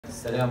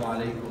Assalamu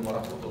alaikum wa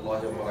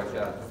rahmatullahi wa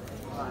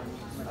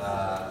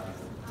barakatuh.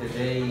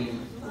 Today,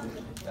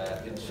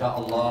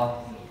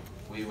 inshallah,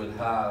 we will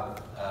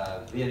have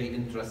a very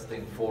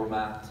interesting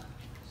format.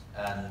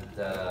 And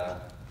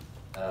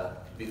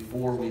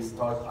before we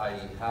start, I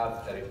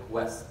have a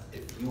request.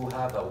 If you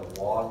have a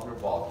water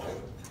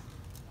bottle,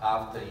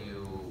 after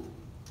you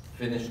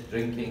finish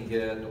drinking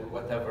it or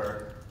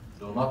whatever,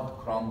 do not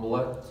crumble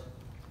it.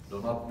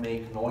 Do not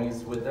make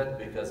noise with it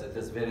because it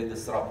is very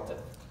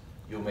disruptive.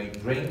 You may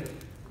drink,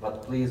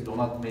 but please do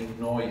not make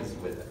noise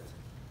with it,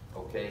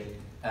 okay?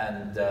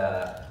 And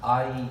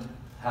I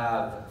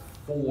have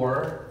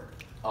 4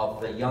 of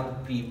the young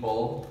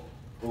people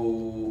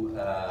who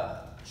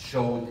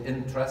showed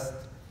interest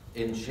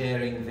in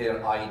sharing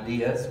their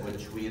ideas,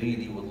 which we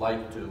really would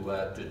like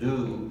to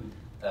do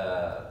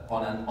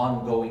on an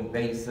ongoing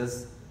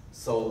basis.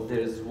 So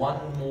there's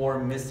one more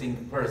missing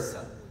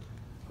person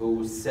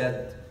who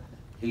said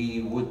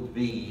he would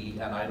be,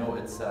 and I know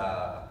it's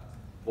a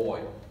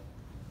boy,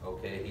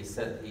 okay? He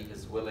said he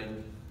is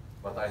willing,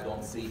 but I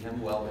don't see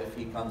him. Well, if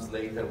he comes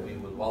later, we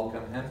will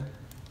welcome him.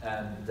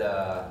 And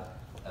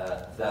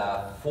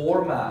the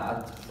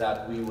format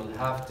that we will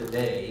have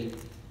today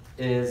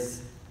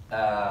is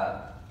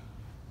a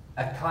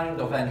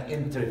kind of an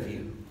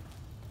interview.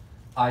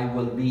 I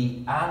will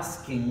be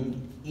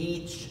asking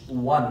each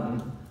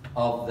one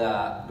of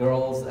the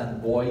girls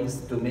and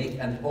boys to make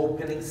an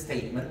opening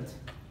statement,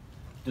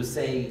 to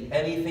say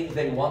anything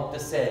they want to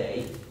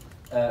say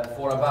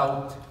for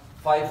about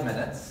 5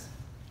 minutes,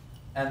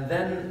 and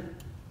then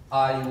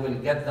I will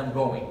get them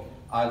going.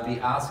 I'll be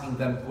asking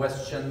them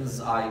questions.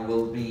 I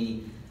will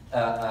be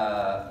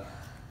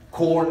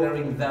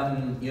cornering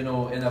them, you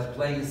know, in a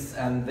place,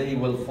 and they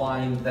will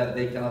find that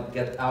they cannot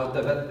get out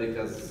of it,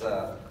 because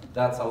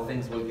that's how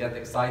things will get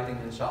exciting,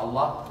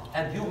 inshallah.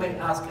 And you may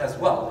ask as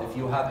well if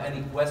you have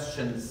any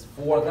questions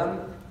for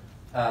them.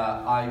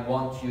 I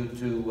want you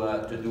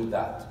to do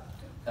that.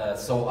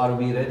 So are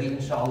we ready,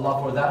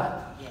 inshallah, for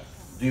that? Yes.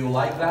 Do you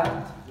like that?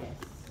 Yes.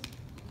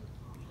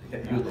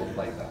 You don't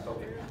like that,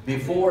 okay.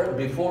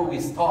 Before we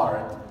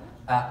start,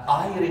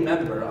 I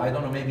remember, I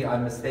don't know, maybe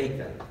I'm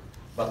mistaken,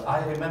 but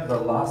I remember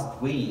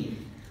last week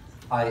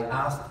I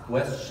asked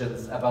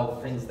questions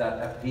about things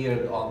that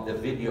appeared on the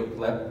video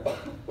clip,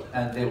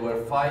 and there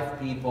were 5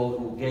 people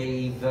who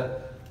gave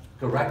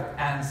correct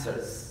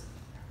answers.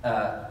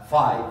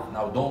 5.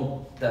 Now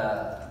don't,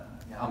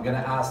 I'm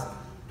gonna ask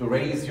to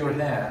raise your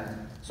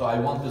hand, so I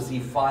want to see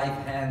 5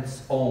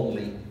 hands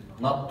only,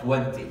 not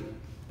 20.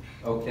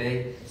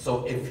 Okay?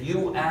 So if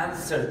you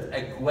answered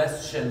a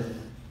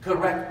question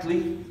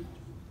correctly,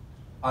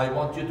 I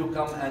want you to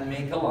come and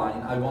make a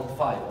line. I want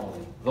 5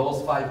 only.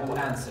 Those 5 who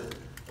answered.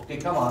 Okay,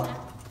 come on.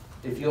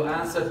 If you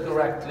answered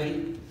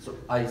correctly, so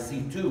I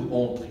see 2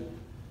 only.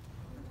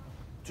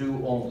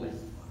 2 only.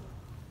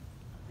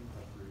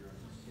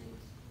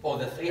 Oh,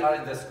 the 3 are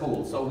in the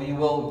school, so we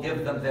will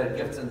give them their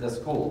gifts in the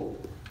school.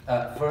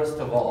 First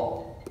of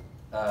all,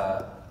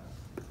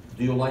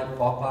 do you like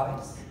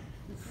Popeyes?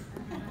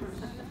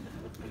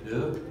 You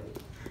do?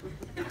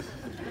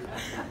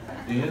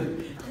 Do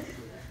you?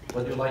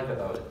 What do you like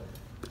about it?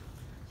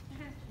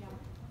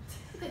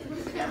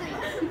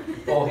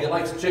 Oh, he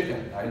likes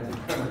chicken.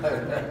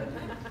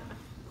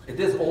 It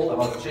is all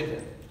about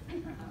chicken.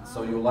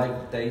 So you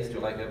like the taste, you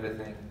like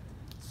everything.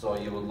 So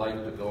you would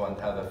like to go and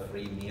have a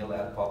free meal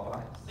at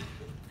Popeyes?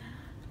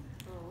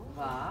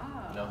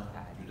 Wow. No,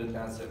 you didn't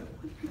answer.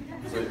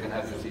 So you can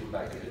have your seat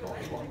back if you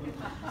don't want.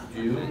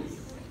 Do you?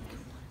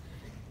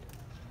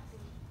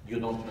 You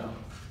don't know?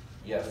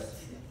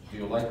 Yes. Do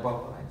you like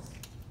Popeyes?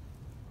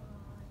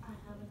 I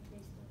haven't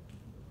tasted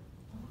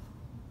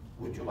it.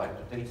 Would you like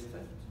to taste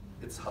it?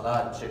 It's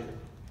halal chicken.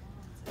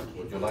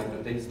 Would you like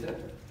to taste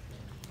it?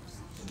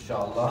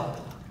 Inshallah.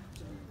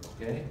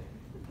 Okay.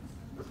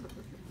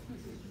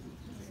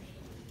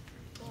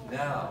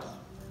 Now,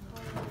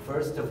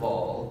 first of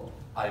all,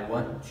 I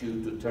want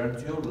you to turn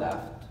to your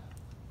left.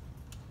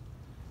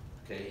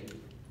 Okay.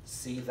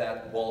 See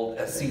that bald,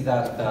 see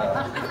that,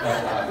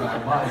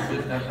 my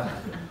goodness,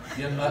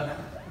 you know,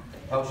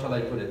 how shall I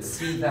put it?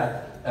 See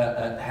that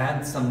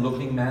handsome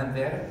looking man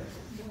there?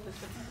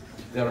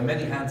 There are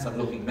many handsome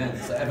looking men,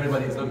 so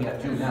everybody is looking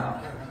at you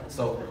now.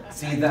 So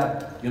see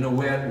that, you know,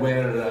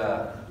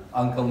 where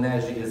Uncle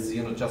Naji is,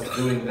 you know, just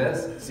doing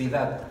this? See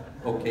that?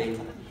 Okay.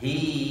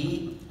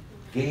 He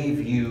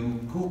gave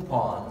you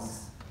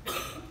coupons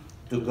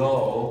to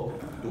go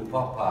to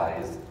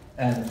Popeyes,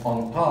 and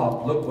on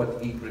top, look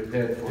what he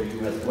prepared for you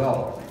as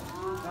well.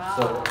 Wow.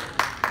 So,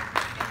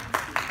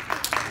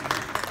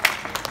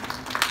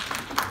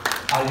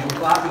 are you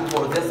clapping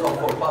for this or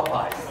for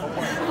Popeyes?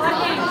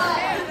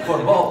 For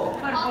both.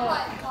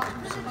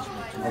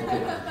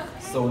 Okay.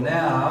 So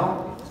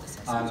now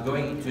I'm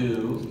going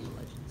to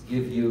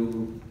give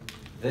you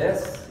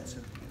this,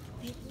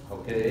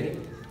 okay,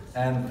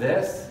 and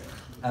this,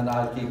 and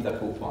I'll keep the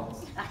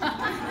coupons.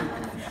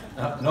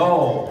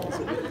 No,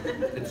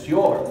 it's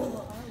yours.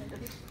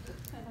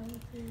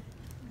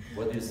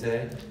 What do you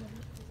say?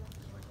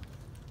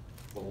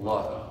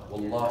 Wallahi,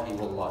 wallahi,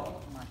 wallahi.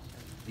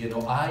 You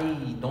know, I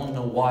don't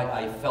know why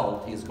I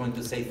felt he's going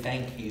to say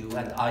thank you,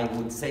 and I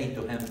would say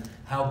to him,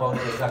 how about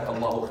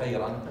Jazakallahu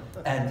khairan?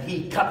 And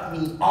he cut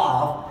me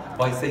off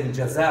by saying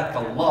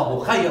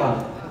Jazakallahu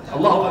khairan.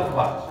 Allahu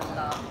Akbar.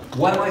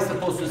 What am I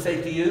supposed to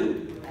say to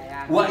you?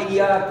 Wa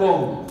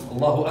iyyakum.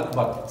 Allahu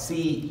Akbar.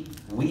 See,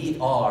 we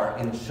are,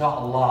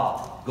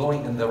 inshallah,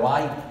 going in the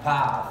right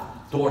path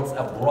towards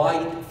a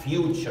bright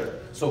future.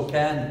 So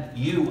can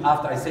you,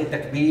 after I say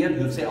takbir,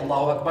 you say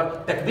Allahu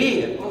Akbar?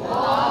 Takbir!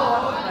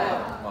 Allahu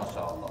Akbar.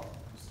 MashaAllah.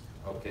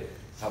 Okay,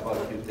 how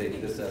about you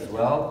take this as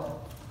well?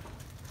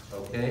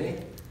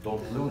 Okay,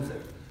 don't lose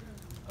it.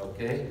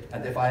 Okay,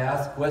 and if I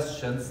ask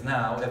questions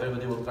now,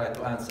 everybody will try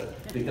to answer.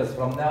 Because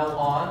from now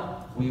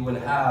on, we will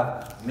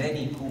have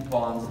many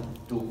coupons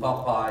to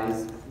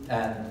Popeyes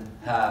and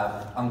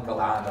have Uncle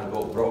Amr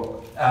go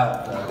broke.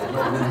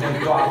 We'll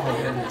make dua for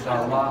him,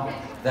 inshallah,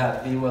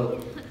 that he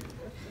will.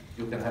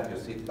 You can have your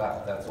seat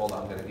back. That's all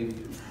I'm going to give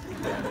you.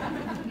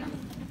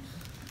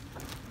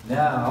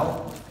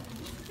 Now,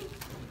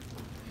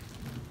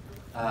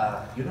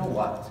 you know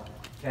what?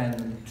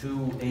 Can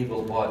two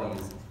able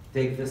bodies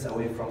take this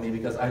away from me?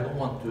 Because I don't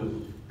want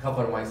to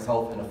cover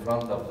myself in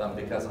front of them,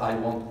 because I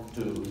want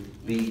to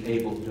be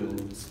able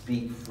to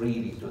speak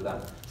freely to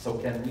them. So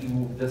can we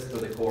move this to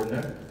the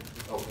corner?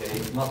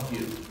 Okay, not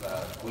you.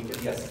 We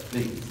can, yes,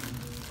 please.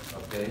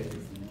 Okay.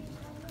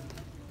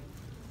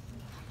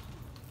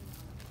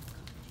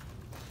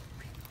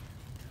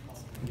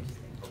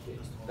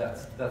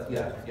 That's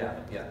yeah.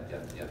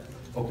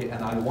 Okay,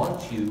 and I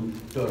want you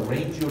to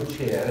arrange your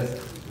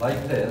chairs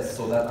like this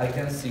so that I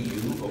can see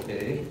you,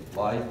 okay,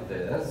 like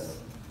this,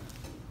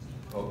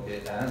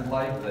 okay, and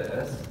like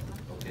this,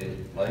 okay,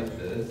 like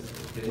this,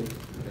 okay,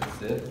 you can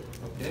sit,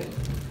 okay,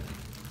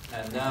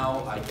 and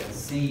now I can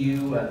see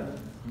you, and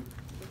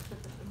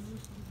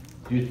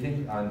do you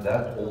think I'm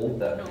that old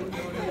that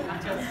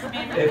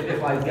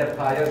if I get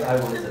tired, I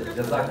will sit.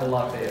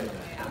 Jazakallah khair.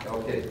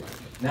 Okay,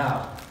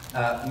 now,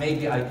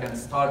 maybe I can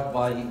start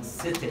by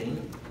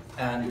sitting,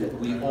 and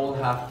we all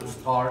have to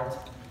start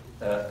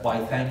by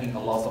thanking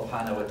Allah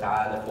subhanahu wa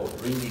ta'ala for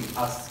bringing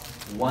us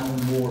one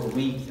more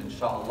week,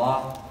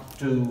 inshallah,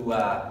 to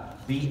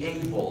be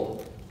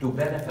able to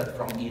benefit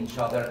from each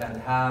other and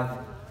have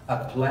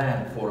a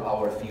plan for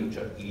our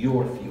future,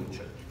 your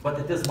future. But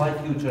it is my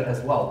future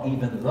as well,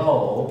 even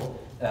though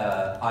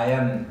I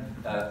am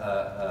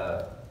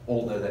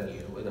older than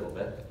you a little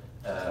bit.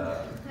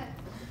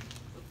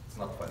 It's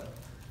not funny.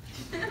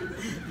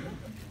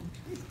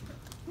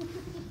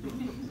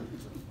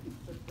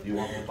 Do you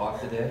want to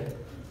talk today?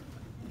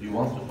 Do you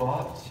want to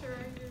talk? Sure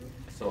I do.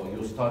 So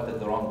you started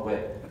the wrong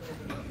way.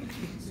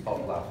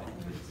 Stop laughing,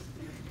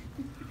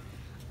 please.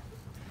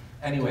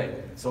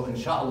 Anyway, so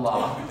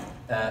inshallah,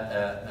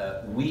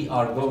 we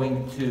are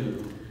going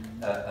to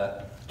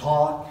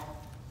talk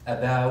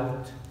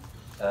about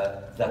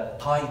the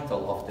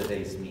title of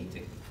today's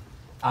meeting.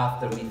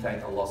 After we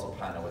thank Allah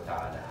subhanahu wa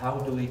ta'ala. How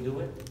do we do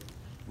it?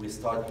 We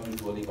start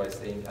usually by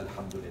saying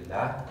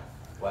Alhamdulillah,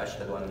 wa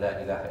ashhadu an la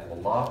ilaha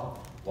illallah,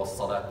 wa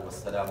salatu wa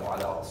salamu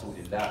ala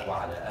rasulillah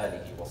wa ala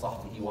alihi wa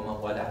sahbihi wa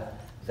man wala.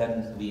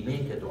 Then we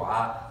make a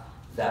dua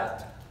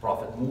that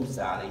Prophet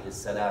Musa alayhi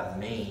salam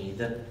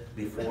made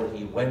before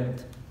he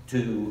went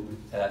to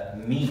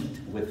meet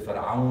with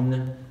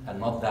Fir'aun, and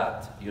not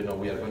that, you know,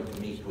 we are going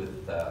to meet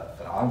with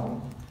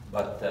Fir'aun,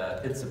 but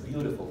it's a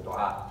beautiful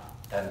dua.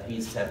 And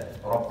he said,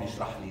 Rabbi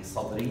shrah li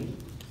sadri,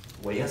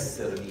 wa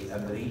yassir li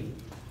amri,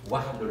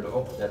 wahlul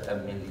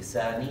uqdatan min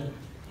lisani,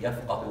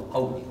 yafqahu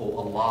qawli. O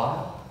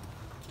Allah,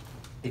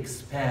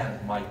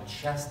 expand my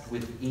chest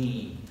with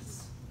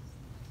ease,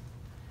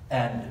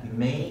 and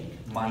make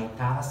my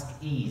task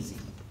easy,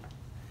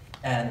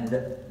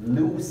 and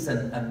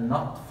loosen a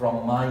knot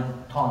from my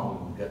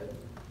tongue,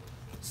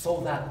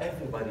 so that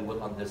everybody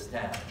will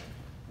understand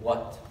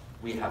what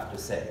we have to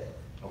say.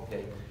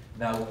 Okay?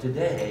 Now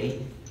today,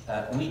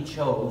 we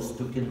chose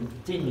to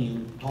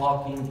continue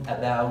talking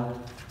about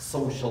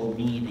social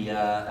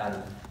media,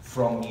 and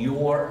from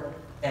your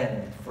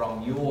end,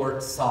 from your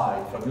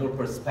side, from your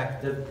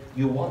perspective,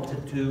 you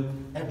wanted to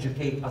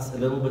educate us a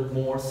little bit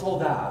more so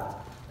that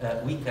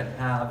we can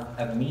have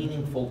a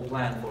meaningful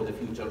plan for the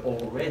future.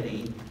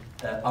 Already,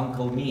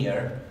 Uncle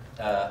Munir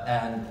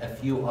and a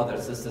few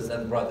other sisters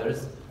and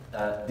brothers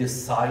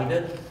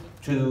decided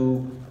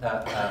to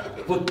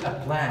put a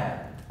plan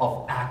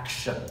of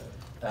action.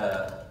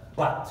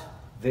 But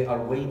they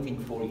are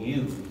waiting for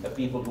you, the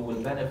people who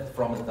will benefit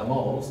from it the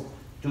most,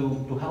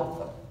 to help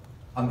them.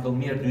 Uncle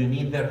Munir, do you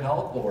need their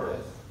help, or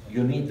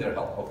you need their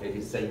help? Okay,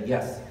 he's saying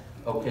yes.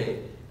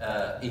 Okay,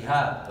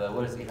 Ihab,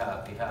 where's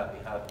Ihab?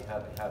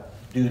 Ihab.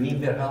 Do you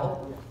need their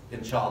help?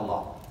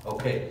 Inshallah.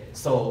 Okay,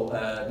 so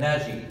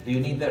Naji, do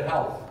you need their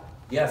help?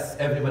 Yes,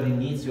 everybody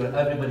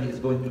is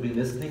going to be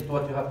listening to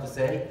what you have to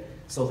say.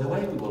 So the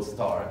way we will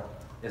start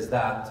is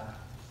that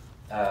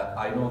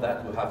I know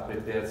that you have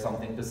prepared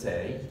something to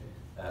say,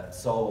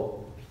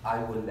 so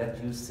I will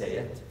let you say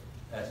it.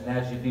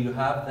 Naji, do you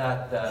have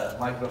that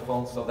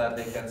microphone so that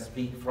they can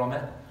speak from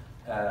it?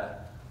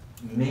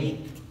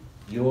 Make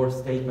your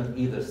statement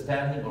either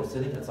standing or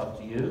sitting, it's up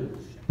to you.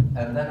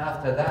 And then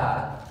after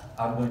that,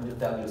 I'm going to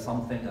tell you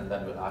something, and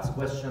then we'll ask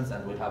questions,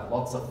 and we'll have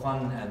lots of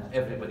fun, and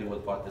everybody will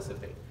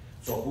participate.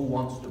 So who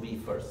wants to be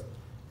first?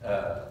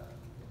 I'll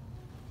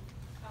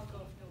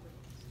go if nobody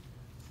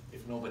wants.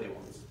 If nobody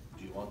wants,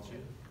 do you want to?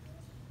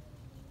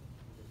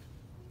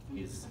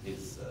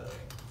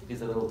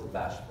 He's a little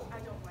bashful. I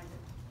don't mind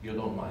it. You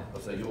don't mind,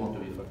 so you want to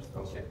be first,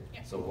 okay.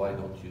 Yeah. So why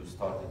don't you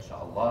start,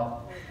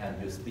 inshallah,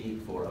 and you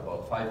speak for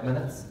about 5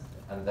 minutes,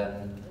 and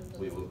then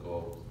we will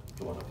go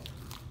to one of you.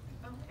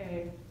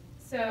 Okay,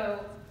 so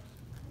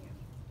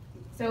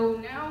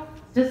now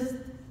just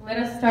let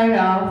us start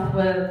off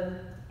with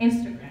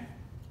Instagram,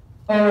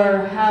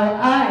 or how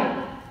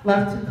I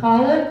love to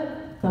call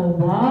it, the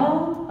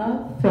wall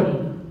of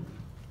fame.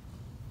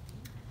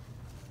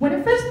 When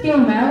it first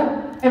came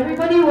out,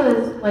 everybody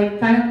was like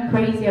kind of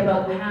crazy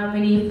about how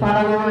many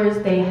followers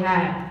they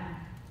had,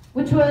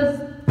 which was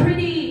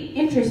pretty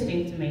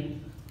interesting to me.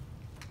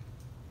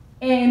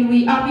 And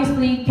we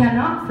obviously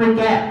cannot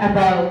forget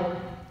about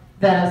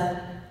the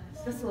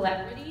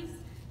celebrities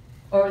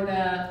or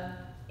the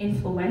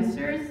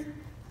influencers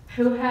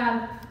who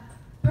have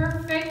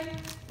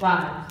perfect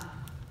lives.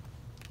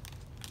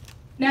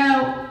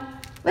 Now,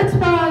 let's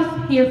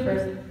pause here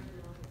first.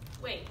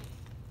 Wait,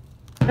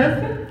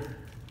 Perfect?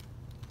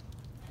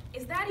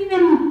 Is that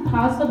even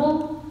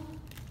possible?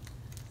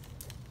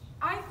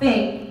 I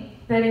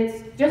think that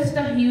it's just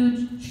a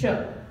huge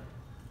show.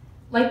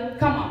 Like,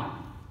 come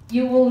on.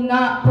 You will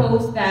not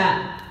post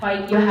that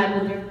fight you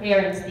had with your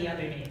parents the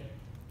other day.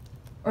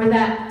 Or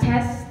that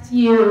test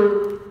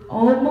you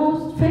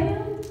almost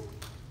failed.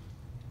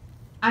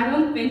 I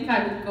don't think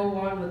I would go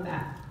on with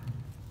that.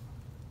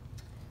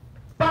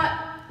 But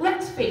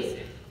let's face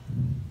it,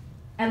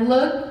 and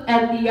look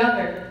at the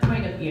other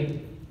point of view.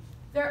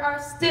 There are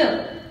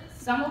still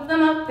some of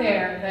them out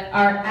there that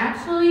are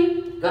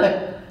actually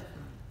good.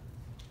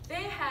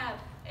 they have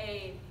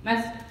a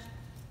Message.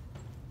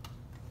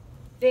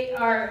 They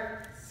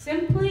are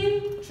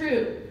simply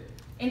true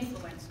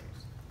influencers.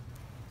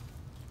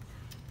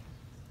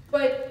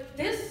 But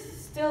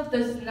this still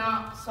does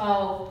not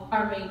solve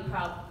our main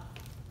problem.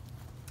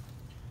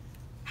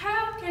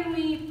 How can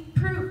we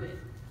prove it?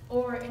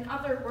 Or in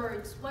other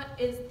words, what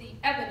is the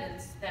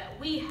evidence that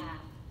we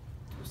have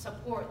to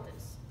support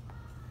this?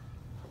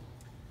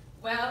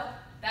 Well,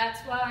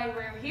 that's why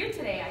we're here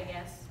today, I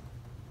guess.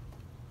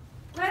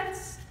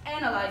 Let's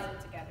analyze it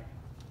together.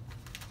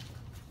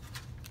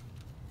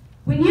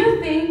 When you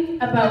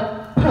think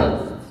about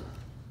posts,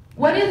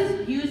 what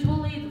is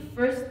usually the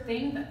first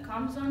thing that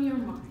comes on your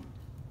mind?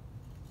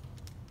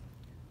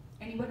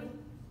 Anybody?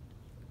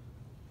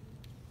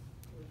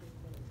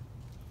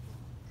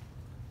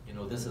 You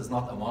know, this is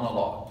not a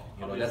monologue.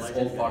 You know, How many let's likes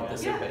all is it gonna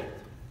participate.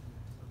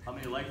 How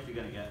many likes you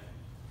gonna get?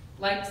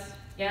 Likes,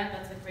 yeah,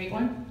 that's a great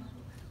one.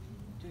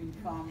 Doing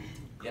comments.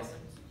 Yes.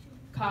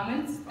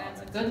 Comments,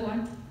 that's a good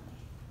one.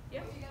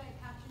 Yep. You gotta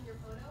caption your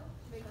photo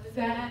to make other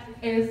That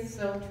people is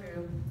so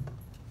true.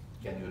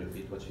 Can you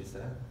repeat what she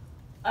said?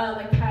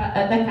 The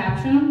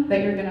caption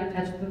that you're gonna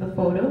attach to the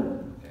photo.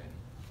 Okay.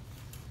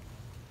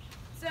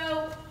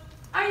 So,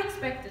 I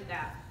expected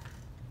that.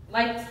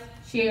 Likes,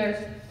 shares,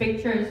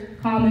 pictures,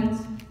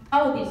 comments,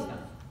 all of these stuff.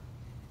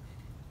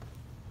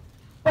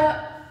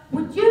 But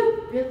would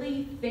you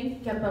really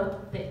think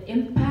about the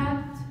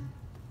impact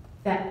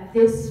that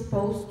this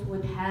post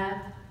would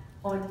have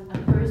on a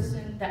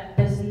person that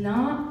does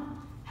not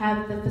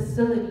have the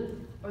facility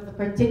or the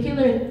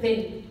particular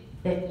thing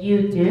that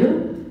you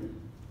do?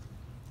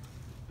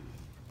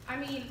 I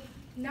mean,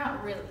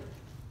 not really.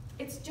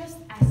 It's just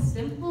as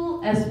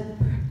simple as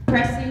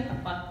pressing a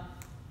button.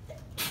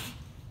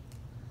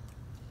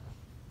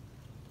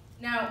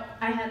 Now,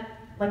 I had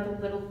like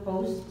a little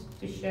post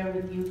to share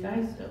with you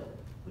guys, so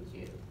would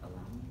you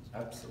allow me?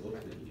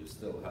 Absolutely. You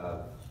still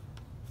have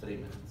 3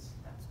 minutes.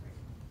 That's great.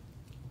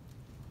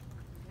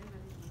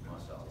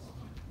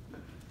 MashaAllah.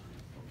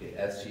 Okay,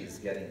 as she's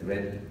getting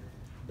ready,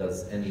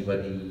 does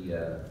anybody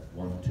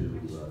want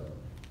to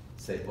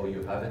say, oh,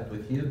 you have it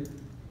with you?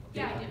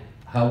 Yeah, I do.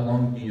 How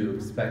long do you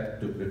expect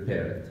to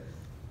prepare it?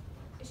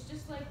 It's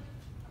just like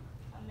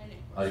a minute.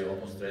 Are you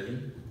almost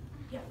ready?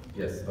 Yeah.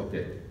 Yes,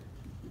 okay.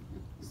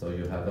 So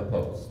you have a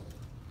post.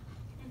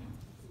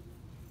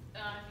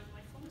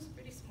 my phone is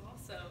pretty small,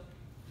 so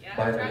yeah.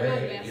 By I'll the try my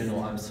way, best. you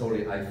know, I'm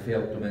sorry, I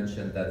failed to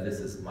mention that this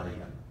is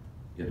Maryam.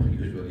 You know,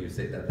 usually you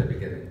say it at the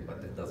beginning, but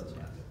it doesn't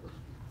matter.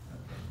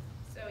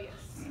 So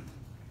yes.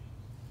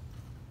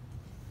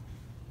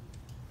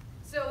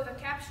 So the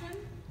caption.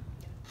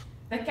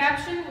 The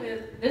caption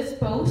with this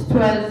post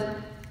was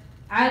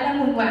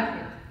عالم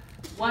واحد,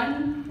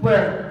 one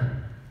world,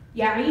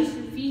 يعيش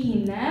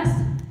فيه الناس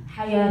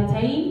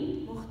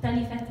حياتين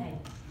مختلفتين.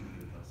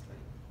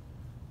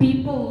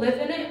 People live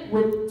in it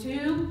with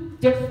two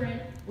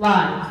different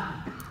lives.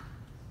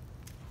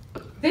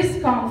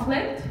 This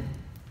conflict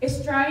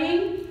is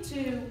trying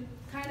to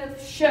kind of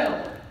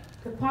show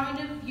the point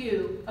of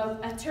view of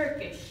a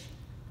Turkish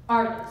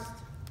artist.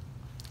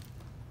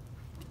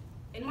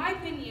 In my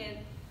opinion,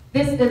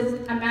 this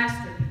is a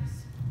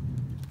masterpiece.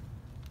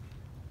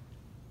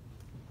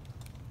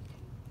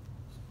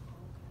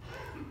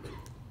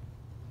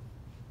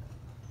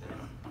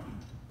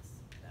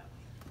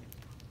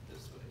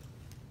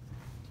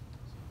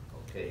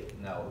 Okay,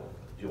 now,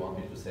 do you want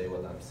me to say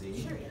what I'm seeing?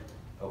 Sure, yeah.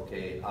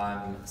 Okay,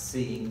 I'm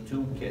seeing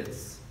two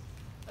kids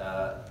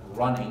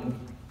running,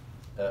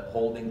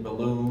 holding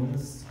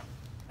balloons,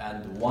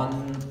 and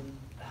one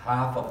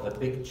half of the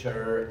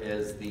picture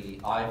is the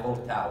Eiffel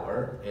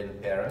Tower in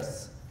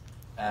Paris,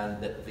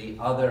 and the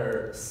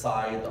other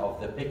side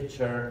of the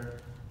picture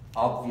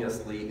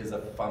obviously is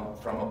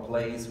from a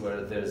place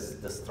where there's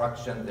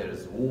destruction,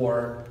 there's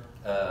war,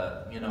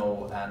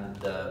 and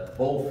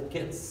both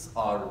kids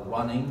are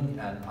running,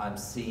 and I'm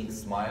seeing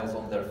smiles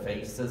on their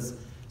faces.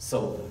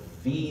 So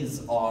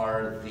these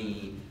are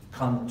the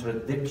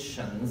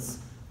contradictions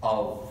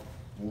of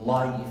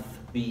life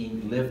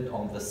being lived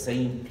on the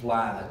same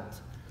planet.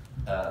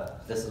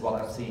 This is what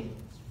I'm seeing.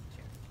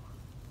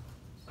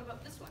 What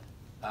about this one?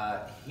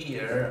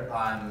 Here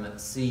I'm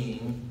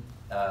seeing,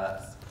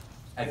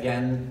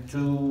 again,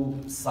 two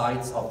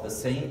sides of the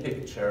same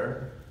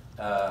picture.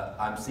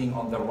 I'm seeing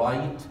on the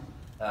right,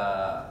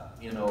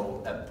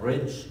 a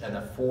bridge and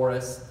a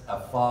forest, a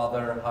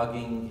father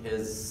hugging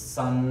his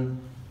son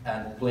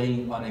and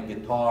playing on a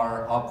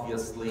guitar,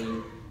 obviously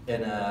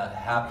in a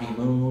happy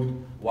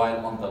mood,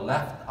 while on the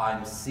left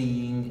I'm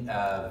seeing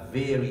a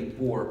very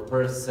poor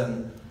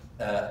person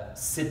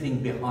sitting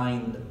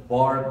behind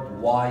barbed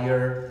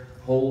wire,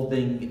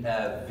 holding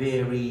a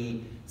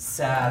very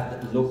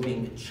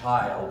sad-looking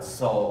child.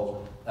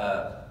 So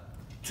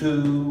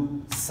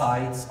two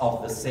sides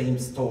of the same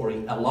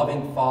story, a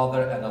loving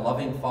father and a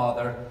loving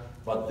father,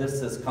 but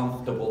this is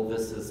comfortable,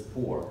 this is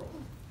poor.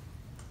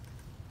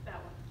 That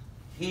one.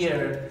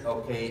 Here,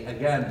 okay,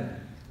 again,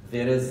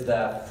 there is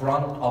the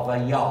front of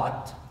a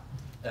yacht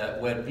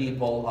where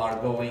people are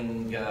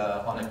going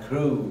on a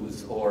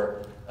cruise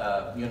or,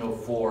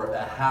 for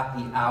a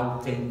happy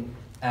outing.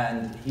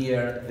 And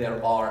here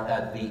there are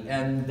at the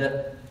end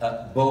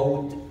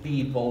boat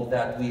people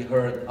that we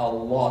heard a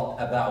lot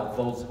about,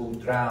 those who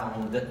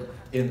drowned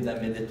in the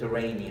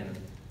Mediterranean.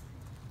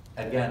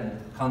 Again,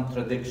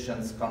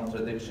 contradictions,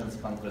 contradictions,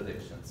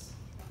 contradictions.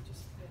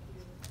 Just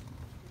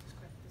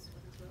describe this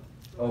one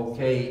as well.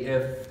 Okay,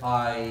 if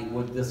I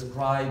would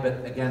describe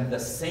it again, the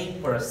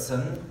same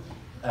person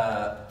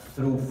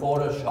through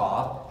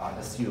Photoshop, I'm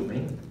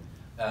assuming,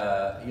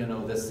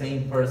 the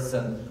same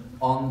person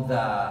on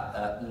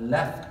the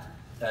left,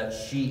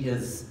 she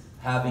is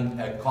having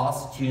a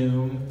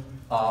costume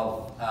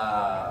of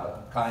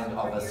kind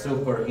of a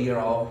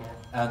superhero,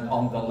 and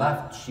on the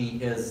left she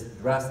is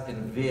dressed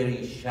in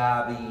very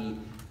shabby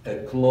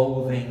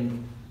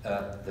clothing.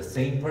 The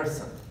same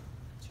person.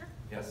 Sure.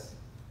 Yes.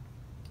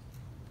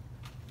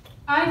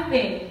 I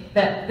think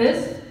that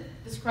this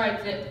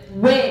describes it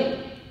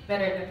way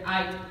better than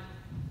I do.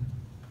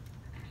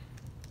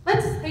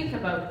 Let's think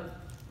about it.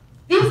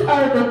 These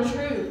are the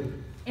true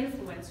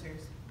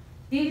influencers.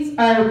 These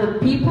are the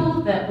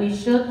people that we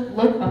should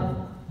look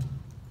up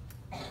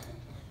to.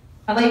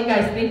 I'll let you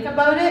guys think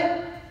about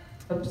it,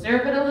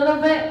 observe it a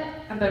little bit,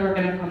 and then we're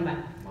going to come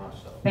back.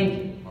 MashaAllah. Thank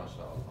you.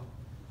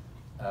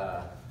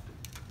 MashaAllah.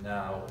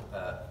 Now,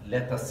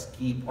 let us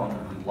keep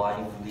on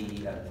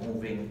lively and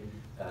moving.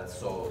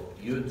 So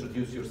you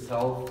introduce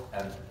yourself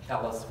and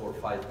tell us for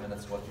 5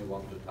 minutes what you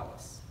want to tell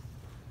us.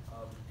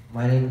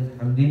 My name is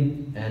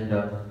Hamdi, and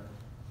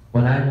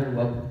when I grew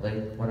up,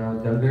 when I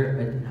was younger,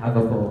 I didn't have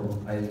a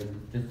phone. I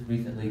just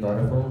recently got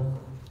a phone.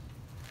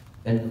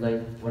 And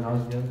when I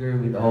was younger,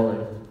 we'd all,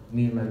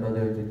 me and my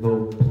brother, would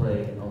go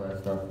play and all that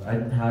stuff. I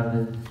didn't have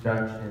this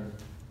distraction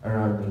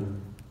around me.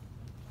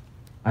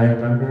 I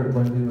remember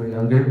when we were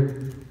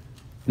younger,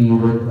 we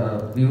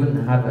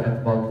wouldn't have an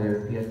Xbox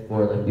or PS4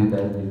 like you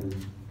guys do.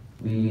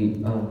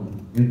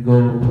 We'd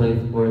go play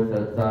sports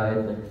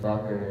outside, like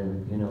soccer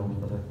and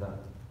stuff like that.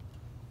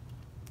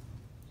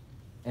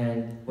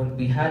 And when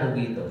we had a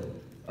Wii though,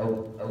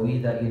 a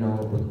Wii that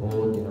was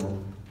old,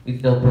 we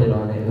still played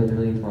on it. It was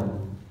really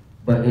fun.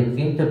 But it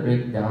seemed to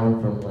break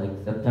down from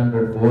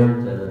September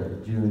 4th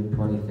to June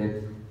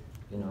 26th,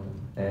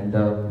 and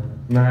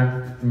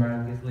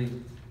miraculously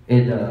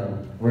it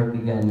worked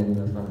again in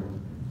the summer.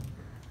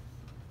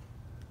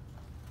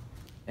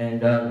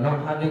 And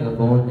not having a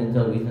phone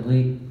until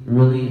recently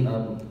really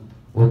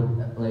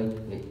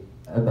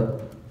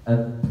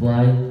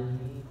applied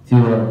to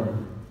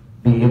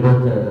be able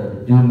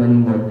to do many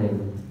more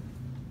things.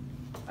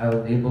 I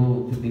was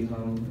able to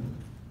become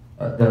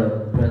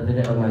the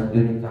president of my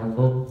student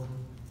council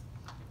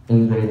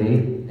in grade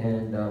 8,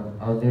 and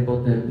I was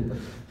able to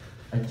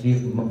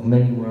achieve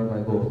many more of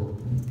my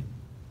goals.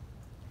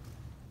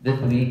 This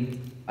week,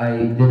 I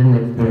did an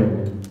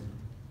experiment.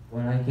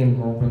 When I came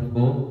home from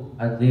school,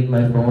 I'd leave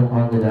my phone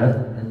on the desk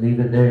and leave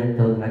it there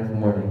until the next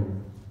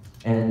morning.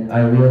 And I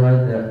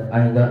realized that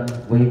I got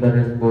way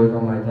better scores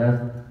on my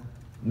test,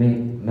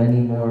 made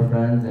many more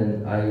friends,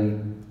 and I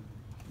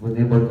was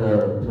able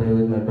to play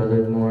with my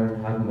brothers more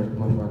and have much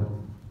more fun.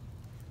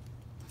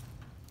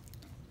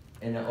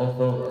 And it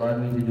also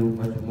allowed me to do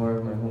much more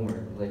of my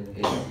homework.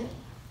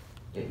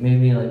 It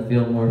made me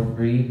feel more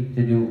free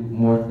to do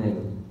more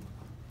things.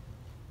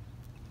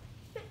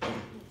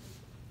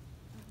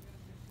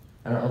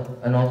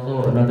 And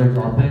also another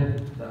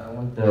topic that I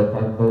want to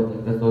talk about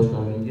is the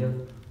social media.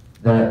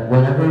 that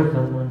whenever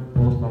someone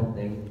posts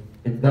something,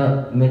 it's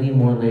got many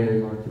more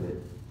layers onto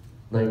it.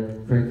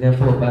 Like, for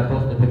example, if I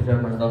post a picture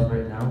of myself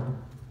right now,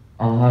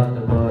 I'll have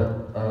to put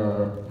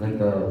like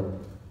a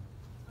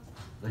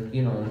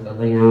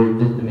layer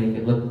just to make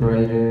it look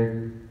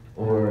brighter,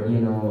 or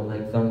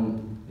like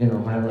some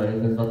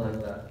highlights and stuff like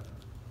that.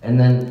 And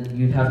then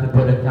you'd have to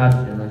put a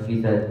caption, like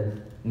she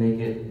said, make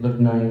it look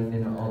nice,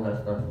 all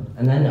that stuff.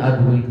 And then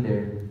I'd wait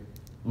there,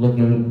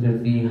 looking to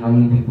see how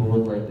many people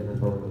would like the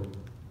photo.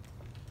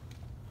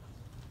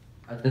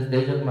 At this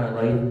stage of my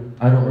life,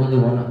 I don't really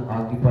want to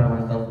occupy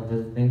myself with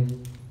these things,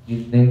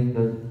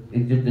 because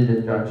it's just a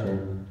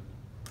distraction.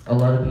 A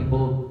lot of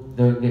people,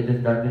 they'll get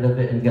distracted of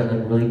it and get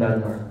like really bad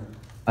marks.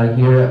 I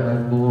hear at my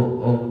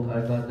school, oh,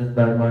 I got this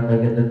bad mark, I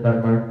get this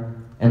bad mark,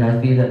 and I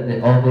see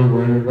that all they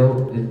worry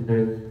about is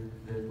their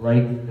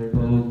likes, their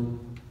posts,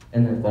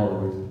 and their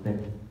followers.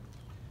 Thank you.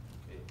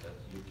 Okay,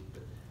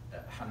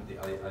 Hamdi,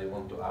 I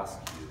want to ask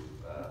you,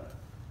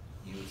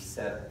 you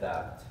said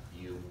that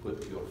you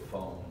put your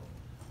phone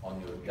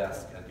on your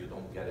desk and you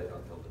don't get it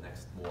until the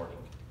next morning.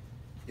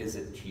 Is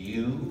it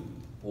you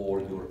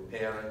or your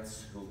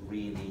parents who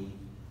really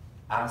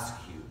ask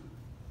you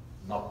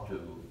not to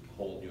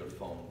hold your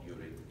phone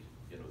during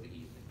the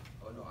evening?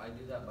 Oh no, I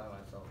do that by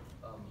myself.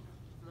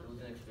 It was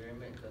an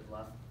experiment because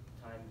last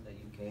time that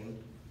you came,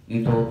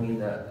 you told me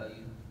that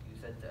you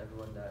said to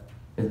everyone that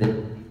if they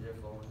don't leave their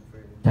phone for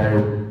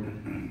entirely,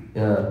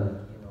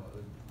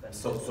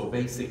 So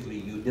basically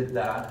you did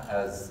that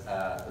as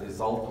a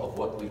result of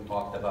what we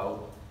talked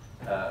about.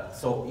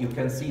 So you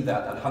can see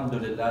that,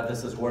 alhamdulillah,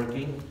 this is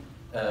working.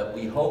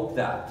 We hope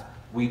that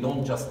we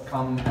don't just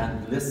come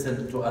and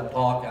listen to a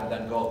talk and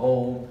then go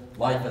home,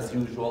 life as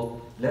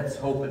usual. Let's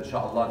hope,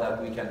 inshallah,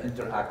 that we can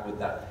interact with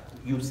that.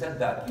 You said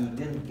that you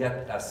didn't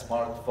get a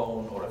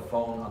smartphone or a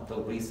phone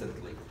until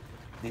recently.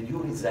 Did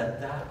you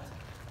resent that?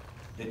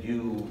 Did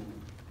you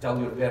tell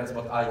your parents,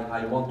 but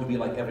I want to be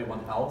like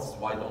everyone else,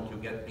 why don't you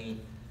get me,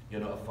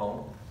 a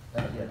phone?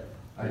 yeah,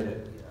 I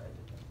did. Yeah, I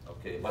did.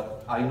 Okay,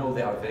 but I know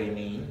they are very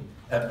mean.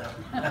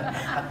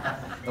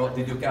 Oh,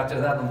 did you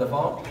capture that on the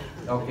phone?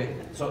 Okay,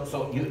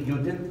 so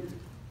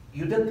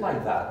you didn't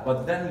like that,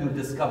 but then you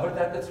discovered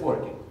that it's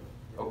working.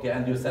 Okay,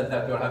 and you said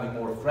that you're having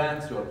more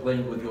friends, you're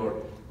playing with your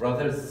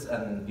brothers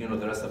and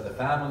the rest of the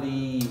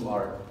family,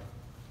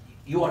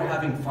 you are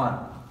having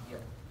fun. Yeah.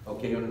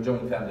 Okay, you're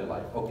enjoying family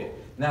life. Okay,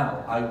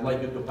 now I would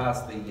like you to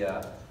pass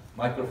the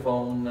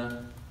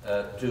microphone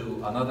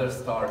to another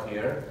star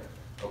here,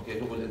 okay,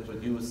 who will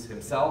introduce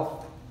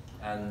himself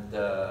and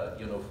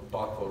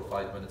talk for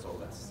 5 minutes or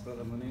less.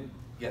 Brother Munir?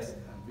 Yes.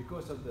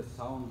 Because of the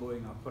sound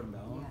going up and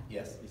down,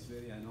 Yes. it's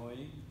very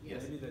annoying.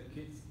 Yes. Maybe the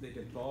kids, they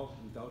can talk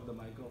without the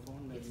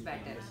microphone. Maybe It's you can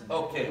better. listen.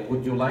 Okay,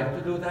 would you like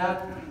to do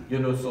that?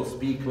 So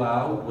speak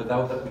loud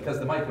without the, because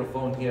the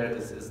microphone here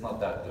is not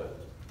that good.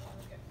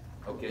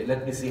 Okay,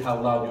 let me see how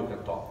loud you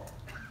can talk.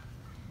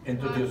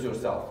 Introduce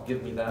yourself.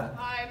 Give me that.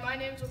 Hi, my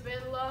name's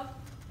Abdullah.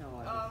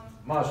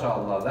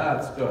 MashaAllah,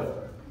 that's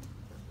good.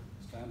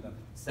 Stand up.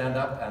 Stand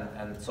up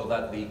and so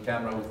that the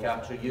camera will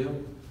capture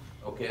you.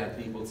 Okay, and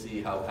people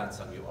see how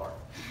handsome you are.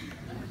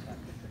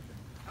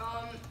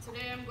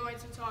 Today I'm going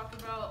to talk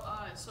about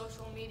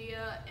social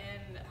media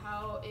and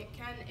how it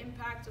can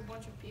impact a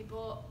bunch of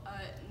people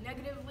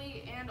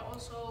negatively and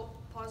also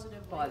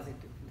positively.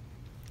 Positively.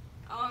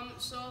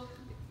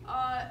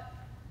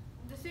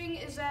 The thing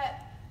is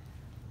that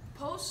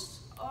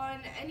posts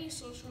on any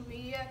social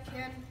media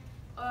can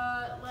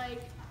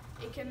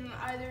it can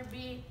either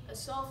be a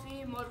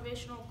selfie,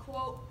 motivational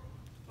quote,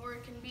 or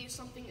it can be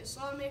something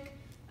Islamic.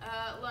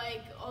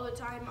 Like all the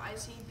time I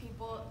see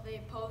people,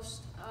 they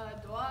post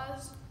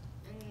du'as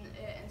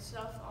and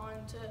stuff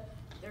onto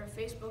their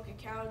Facebook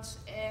accounts,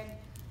 and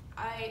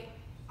I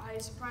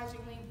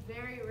surprisingly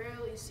very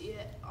rarely see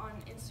it on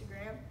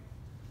Instagram.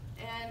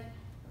 And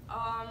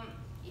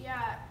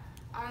yeah,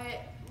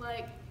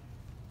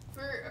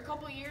 for a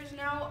couple years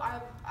now,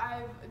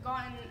 I've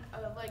gotten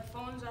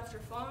phones after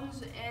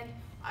phones, and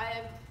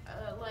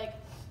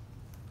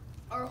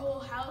our whole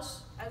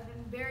house has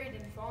been buried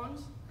in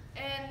phones,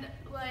 and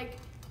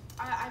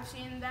I've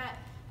seen that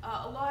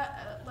a lot.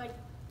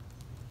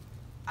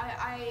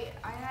 I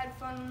had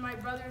fun with my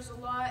brothers a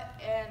lot,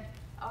 and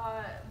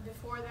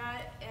before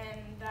that, and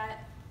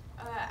that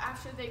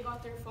after they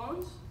got their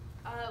phones,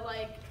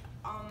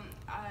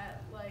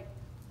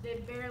 they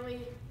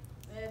barely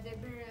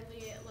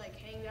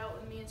hanged out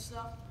with me and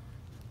stuff.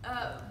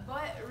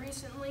 But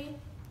recently,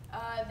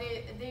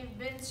 they've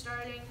been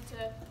starting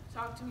to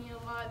talk to me a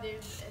lot.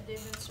 They've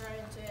been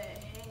starting to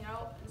hang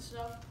out and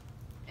stuff,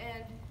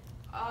 and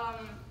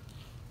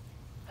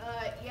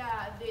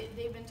yeah,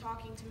 they've been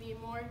talking to me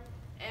more.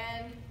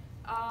 And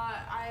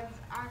I've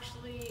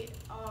actually,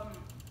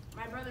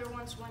 my brother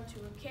once went to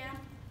a camp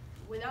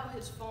without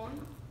his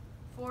phone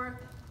for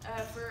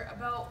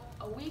about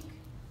a week,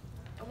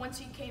 and once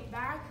he came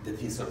back, Did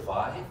he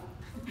survive?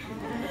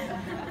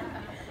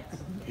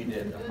 He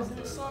did. it was an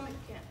Islamic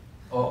camp.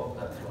 Oh,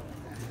 that's right.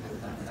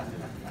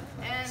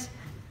 And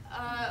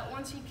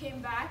once he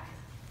came back,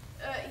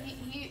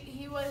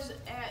 he was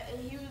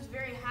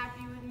very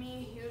happy with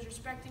me. He was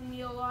respecting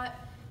me a lot,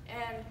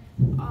 and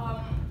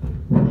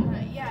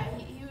yeah,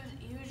 he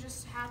was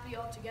just happy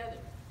altogether.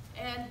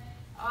 And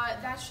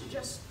that's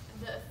just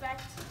the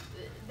effect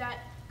that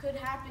could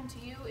happen to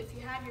you if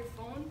you have your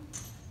phone.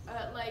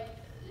 Like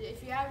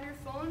if you have your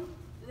phone,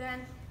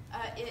 then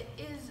it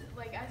is,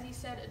 like as he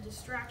said, a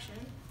distraction.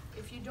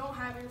 If you don't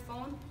have your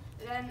phone,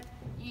 then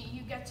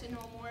you get to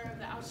know more of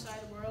the outside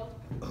world.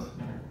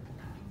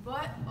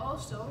 But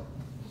also,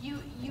 you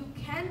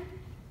can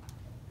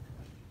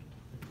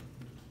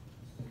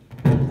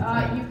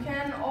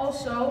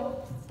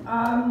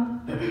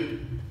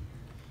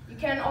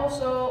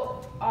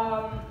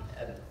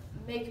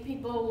make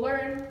people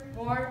learn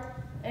more,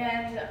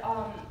 and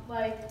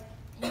like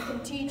you can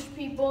teach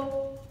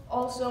people.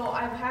 Also,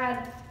 I've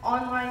had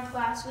online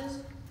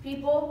classes,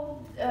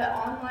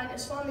 online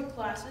Islamic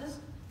classes.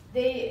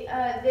 They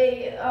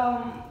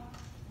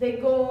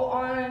go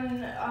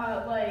on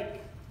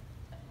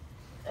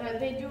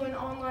they do an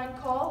online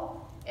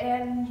call,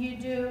 and you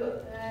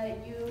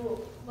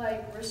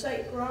like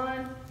recite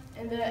Quran,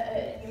 and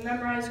you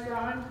memorize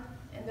Quran,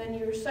 and then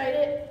you recite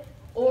it.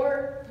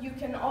 Or you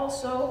can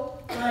also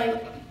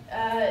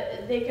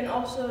they can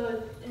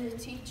also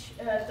teach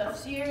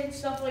tafsir and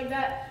stuff like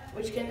that,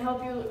 which can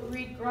help you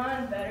read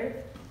Quran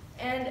better.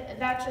 And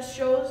that just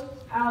shows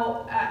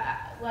how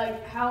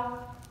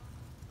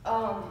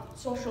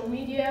social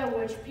media,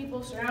 which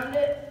people surround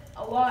it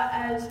a lot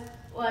as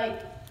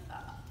like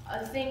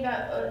a thing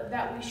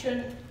that we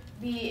shouldn't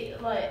be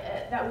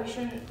that we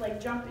shouldn't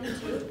jump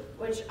into,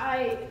 which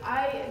I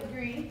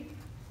agree,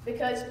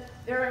 because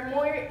there are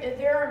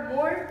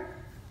more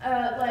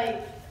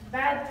like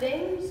bad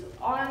things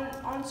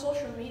on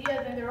social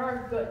media than there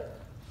are good.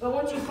 But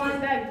once you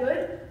find that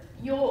good,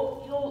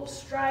 you'll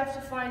strive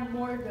to find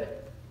more good.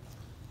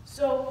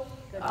 So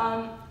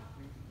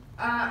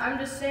I'm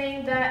just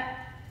saying that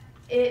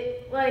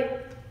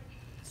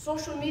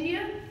social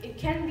media, it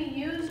can be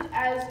used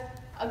as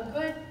a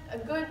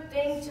good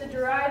thing to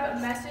derive a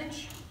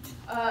message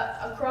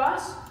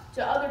across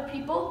to other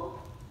people,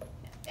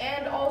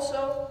 and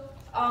also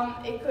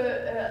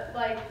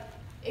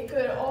it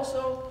could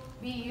also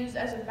be used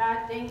as a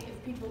bad thing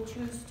if people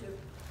choose to.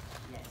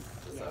 Yes.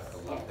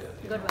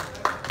 Good one.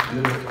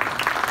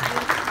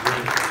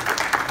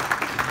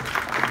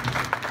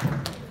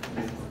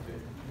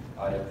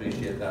 I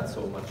appreciate that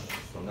so much.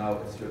 So now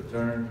it's your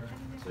turn,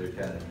 so you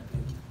can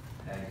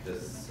hang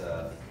this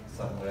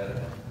somewhere.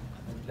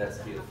 And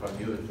let's hear from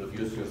you.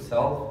 Introduce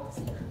yourself,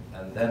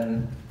 and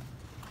then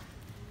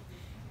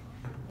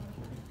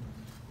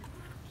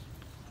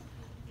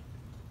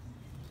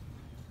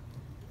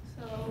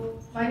So,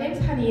 my name's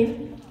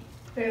Haneen.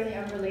 Apparently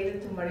I'm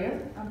related to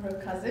Maryam. I'm her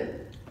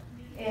cousin.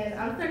 And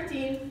I'm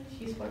 13,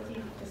 she's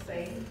 14, just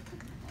saying.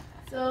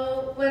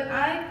 So, when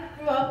I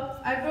grew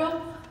up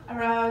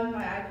around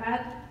my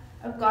iPad.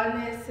 I've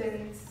gotten it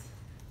since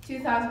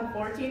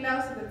 2014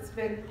 now, so it's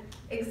been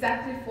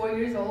exactly 4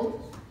 years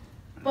old.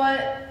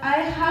 But I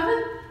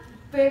haven't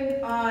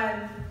been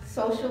on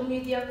social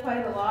media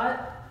quite a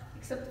lot,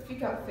 except if you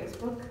count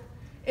Facebook.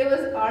 It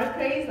was our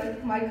craze,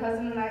 like my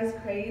cousin and I's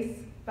craze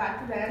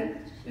back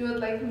then. We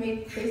would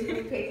make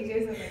Facebook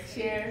pages and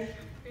share,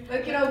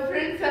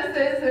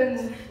 princesses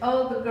and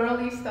all the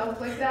girly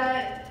stuff like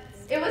that.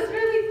 It was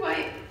really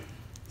quite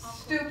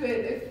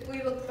stupid if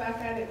we look back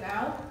at it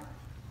now.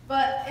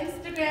 But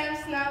Instagram,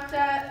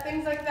 Snapchat,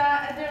 things like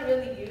that, I didn't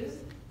really use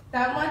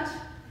that much.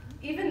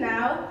 Even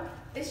now,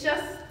 it's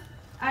just,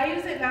 I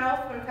use it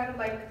now for kind of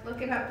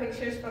looking at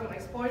pictures from my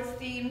sports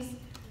teams.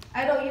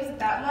 I don't use it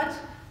that much.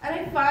 And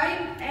I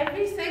find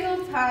every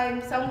single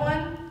time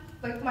someone,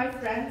 my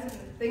friends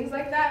and things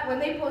like that, when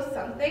they post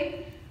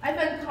something, I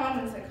find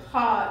comments like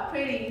hot,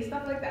 pretty,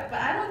 stuff like that.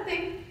 But I don't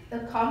think the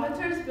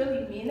commenters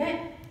really mean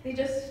it. They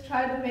just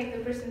try to make the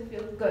person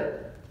feel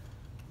good,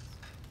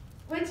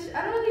 which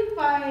I don't really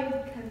find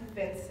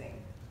convincing.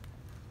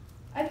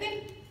 I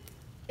think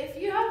if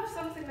you have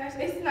something nice,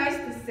 it's nice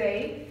to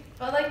say,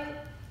 but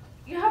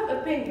you have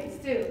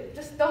opinions too.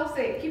 Just don't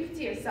say it, keep it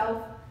to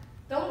yourself.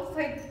 Don't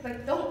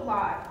don't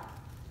lie.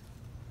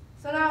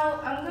 So now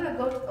I'm gonna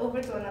go over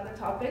to another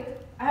topic.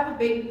 I have a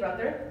baby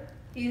brother.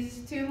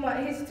 He's 2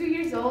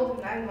 years old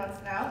and 9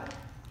 months now.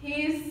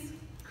 He's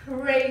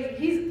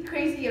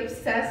crazy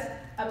obsessed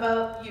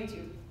about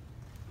YouTube.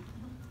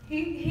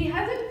 He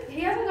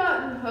hasn't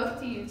gotten hooked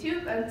to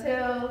YouTube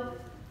until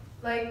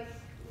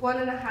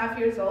 1.5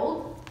 years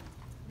old,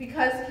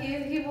 because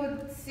he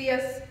would see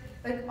us,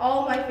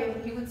 all my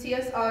family, he would see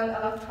us on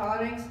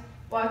electronics,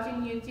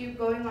 watching YouTube,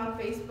 going on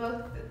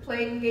Facebook,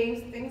 playing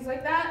games, things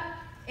like that.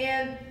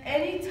 And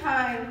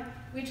anytime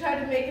we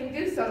tried to make him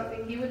do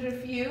something, he would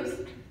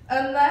refuse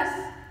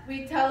unless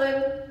we tell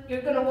him,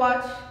 you're gonna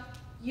watch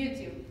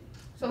YouTube.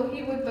 So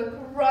he would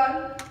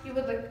run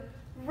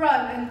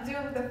and do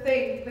the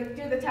thing,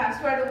 do the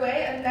task right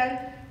away, and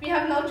then we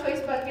have no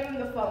choice but give him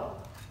the phone.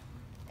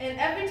 And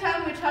every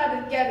time we try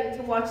to get him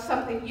to watch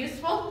something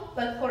useful,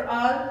 like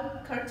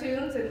Quran,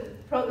 cartoons, and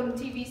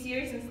TV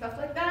series and stuff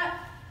like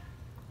that,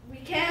 we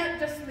can't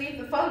just leave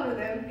the phone with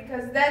him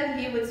because then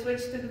he would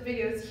switch to the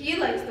videos he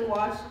likes to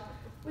watch,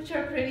 which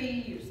are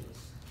pretty useless.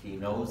 He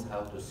knows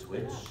how to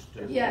switch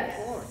to... Yes,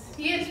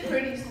 he is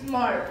pretty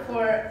smart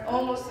for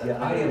almost a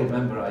Yeah, I year.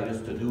 remember I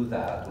used to do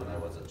that when I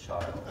was a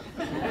child.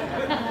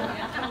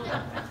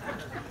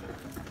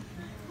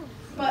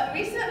 But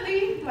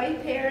recently, my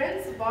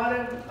parents bought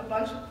him a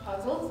bunch of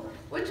puzzles,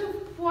 which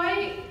have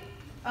quite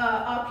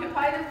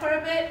occupied him for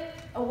a bit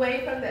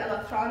away from the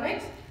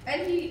electronics.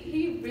 And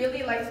he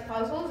really likes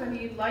puzzles and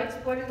he likes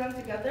putting them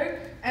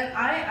together. And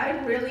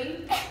I'm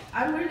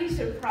really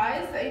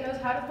surprised that he knows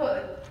how to put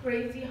like,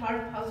 crazy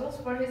hard puzzles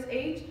for his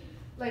age,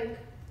 like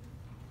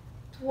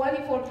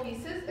 24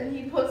 pieces, and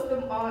he puts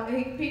them on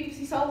and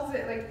he solves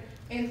it like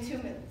in 2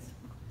 minutes.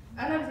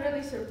 And I'm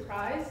really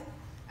surprised.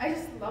 I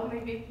just love my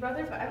big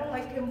brother, but I don't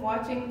like him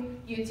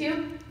watching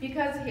YouTube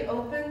because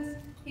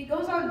he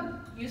goes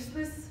on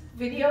useless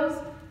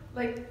videos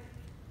like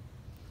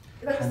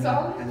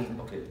songs.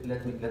 Okay,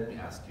 let me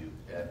ask you.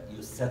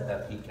 You said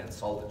that he can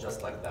solve it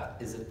just like that.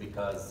 Is it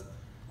because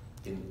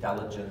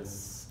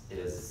intelligence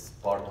is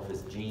part of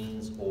his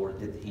genes, or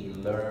did he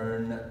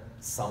learn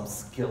some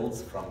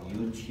skills from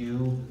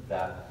YouTube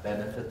that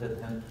benefited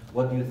him?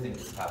 What do you think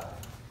is happening?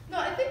 No,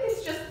 I think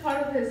it's just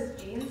part of his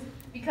genes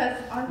because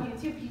on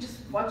YouTube he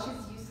just watches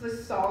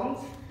useless songs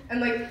and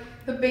like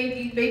the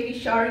baby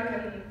shark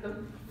and the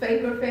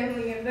Fager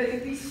family and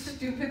these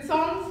stupid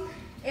songs.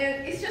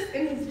 And it's just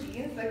in his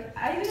genes. Like,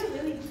 I didn't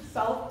really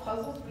solve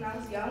puzzles when I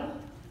was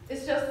young.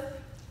 It's just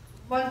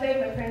one day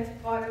my parents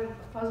bought him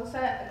a puzzle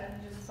set and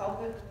then he just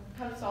solved it,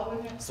 kept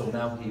solving it. So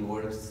now he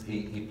works,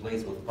 he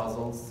plays with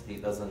puzzles, he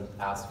doesn't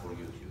ask for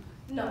YouTube.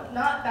 No,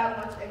 not that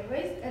much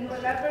anyways. And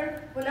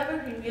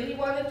whenever he really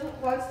wants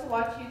to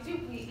watch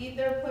YouTube, we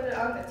either put it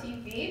on the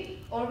TV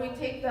or we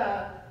take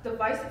the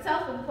device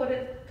itself and put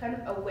it kind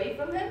of away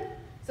from him.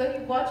 So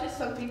he watches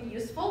something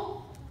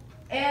useful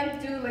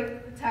and do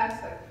like the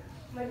tasks like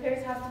my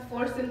parents have to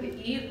force him to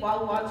eat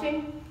while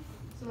watching,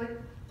 so like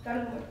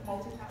kind of like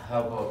multitask.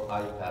 How about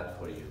iPad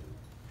for you?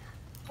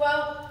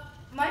 Well,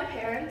 my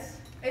parents,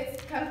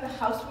 it's kind of the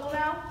house rule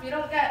now. We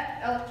don't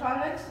get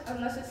electronics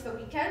unless it's the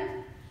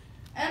weekend.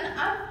 And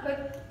I've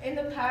like in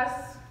the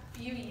past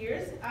few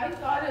years, I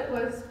thought it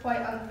was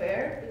quite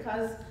unfair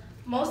because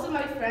most of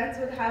my friends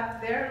would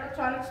have their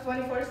electronics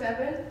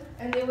 24/7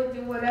 and they would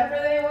do whatever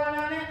they want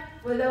on it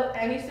without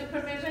any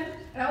supervision.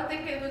 And I would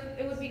think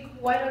it would be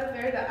quite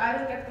unfair that I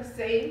don't get the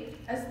same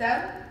as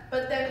them.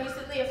 But then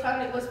recently I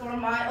found it was for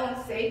my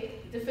own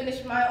sake, to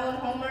finish my own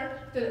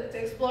homework, to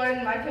explore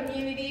in my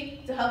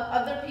community, to help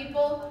other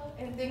people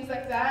and things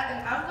like that.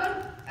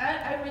 And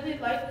I really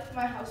like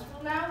my house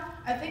rule now.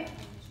 I think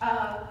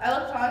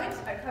electronics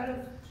are kind of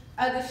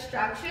a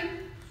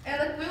distraction. And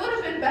like we would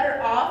have been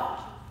better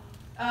off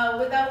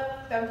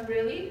without them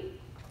really.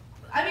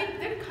 I mean,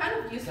 they're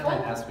kind of useful.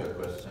 Can I ask you a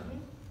question?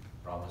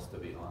 Promise to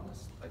be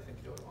honest. I think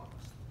you're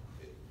honest.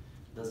 Okay.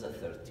 Does a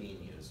 13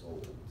 years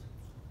old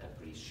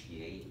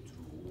appreciate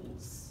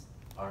rules?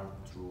 Aren't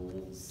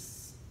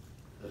rules?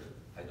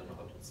 I don't know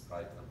how to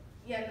describe them.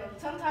 Yeah, no,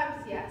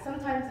 sometimes, yeah.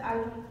 Sometimes I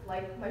don't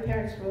like my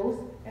parents'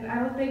 rules, and I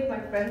don't think my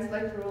friends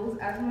like the rules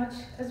as much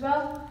as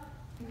well,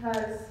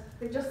 because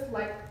they just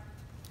like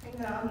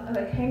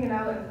hanging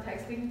out and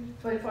texting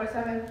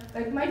 24/7.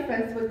 Like my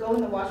friends would go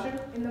in the washroom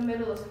in the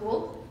middle of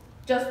school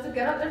just to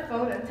get out their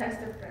phone and text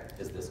their friends.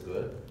 Is this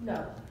good?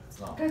 No, It's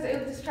not. because it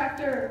would distract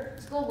your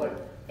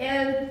schoolwork.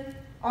 And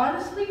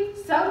honestly,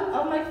 some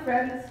of my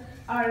friends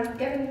are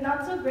getting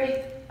not so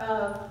great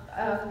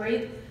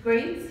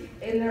grades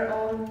in their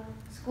own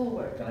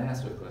schoolwork. Can I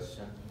ask you a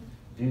question?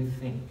 Do you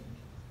think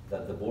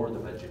that the Board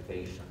of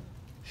Education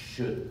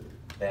should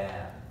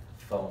ban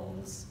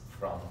phones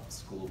from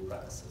school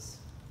premises?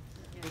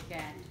 You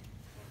can.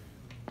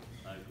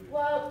 I agree.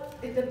 Well,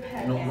 it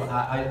depends. No,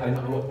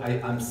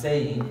 I'm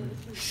saying,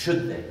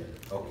 should they,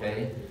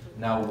 okay?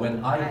 Now,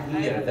 when I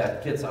hear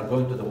that kids are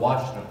going to the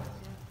washroom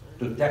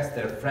to text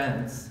their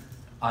friends,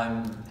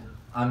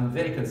 I'm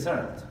very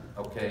concerned,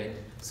 okay?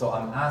 So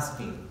I'm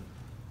asking,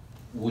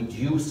 would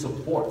you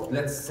support,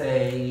 let's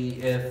say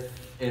if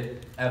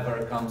it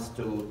ever comes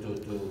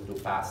to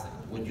passing,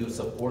 would you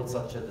support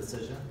such a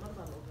decision?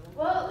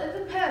 Well, it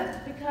depends,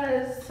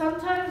 because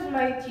sometimes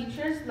my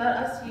teachers let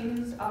us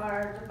use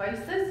our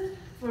devices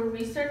for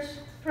research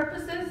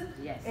purposes.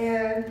 Yes.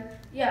 And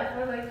yeah,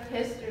 for like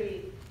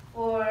history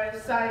or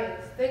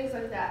science, things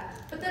like that.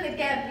 But then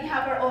again, we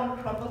have our own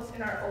Chromebooks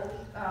in our own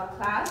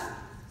class,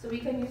 so we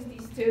can use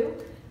these too.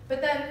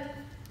 But then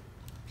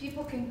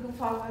people can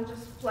goof off and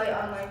just play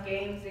online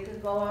games. They can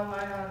go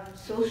online on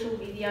social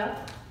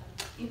media,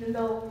 even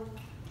though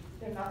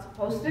they're not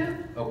supposed to.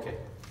 Okay.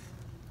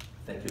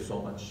 Thank you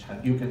so much.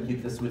 And you can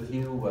keep this with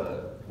you.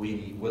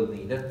 We will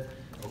need it.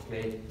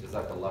 Okay.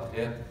 Jazakallah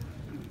khair.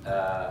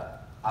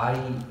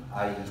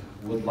 I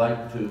would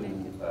like to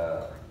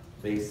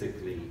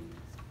basically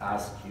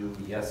ask you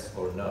yes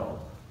or no.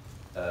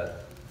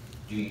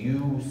 Do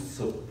you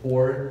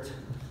support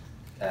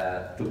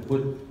to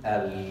put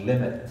a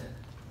limit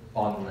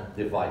on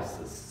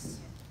devices?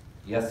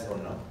 Yes or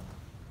no?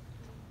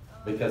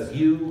 Because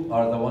you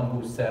are the one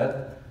who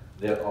said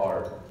there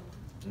are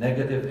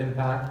negative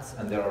impacts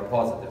and there are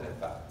positive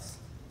impacts.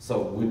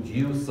 So would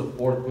you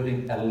support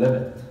putting a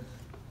limit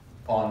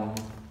on,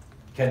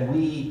 can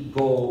we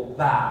go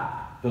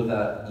back to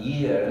the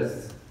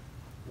years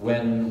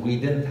when we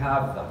didn't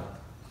have them?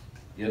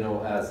 You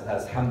know,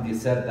 as Hamdi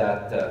said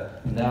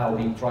that now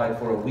he tried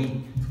for a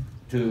week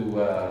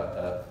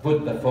to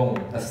put the phone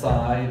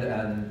aside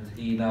and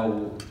he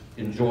now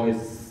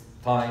enjoys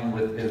time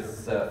with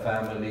his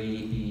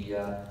family.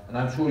 And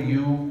I'm sure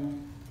you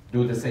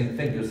do the same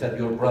thing. You said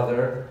your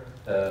brother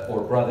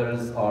or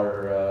brothers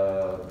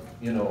are,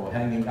 you know,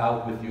 hanging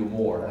out with you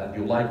more and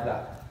you like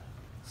that.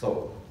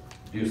 So,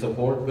 do you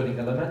support putting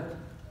a limit?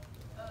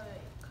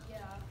 Yeah.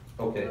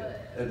 Okay.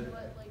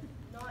 But like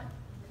not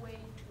way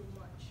too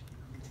much.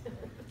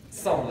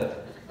 Some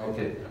limit.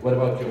 Okay. What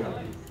about you,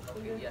 Hamdi?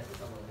 Okay, yes,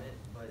 some limit,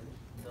 but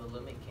the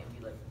limit can't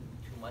be like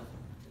too much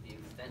to the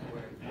extent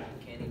where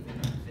you can't even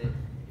use it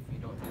if you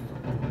don't use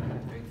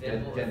it. For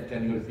example,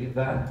 Can you repeat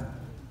that?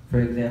 For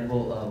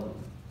example,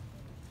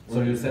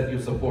 So you said you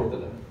support the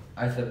limit.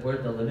 I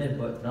support the limit,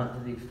 but not to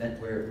the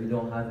extent where we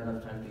don't have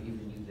enough time to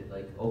even use it.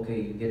 Like, okay,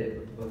 you get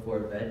it before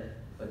bed,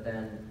 but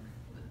then,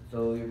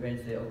 so your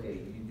parents say, okay,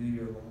 you do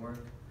your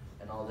homework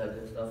and all that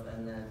good stuff,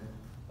 and then,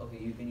 okay,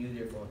 you can use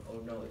your phone. Oh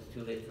no, it's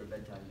too late for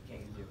bedtime, you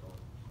can't use your phone.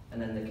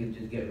 And then the kids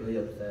just get really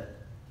upset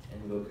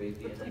and go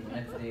crazy, and then the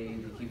next day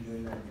they keep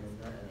doing that, and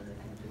then the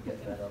kids just get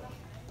fed up.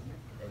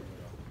 And, you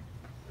know,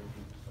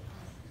 repeat.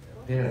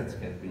 So, Parents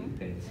can be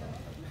pains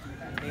sometimes.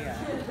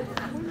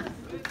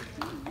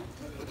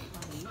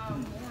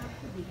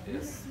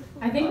 Yes.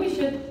 I think we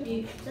should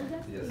be.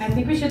 Yes. I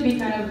think we should be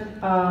kind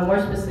of more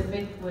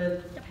specific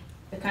with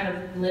the kind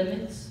of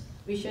limits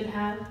we should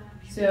have.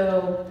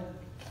 So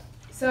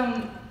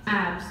some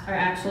apps are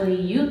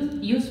actually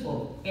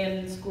useful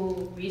in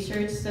school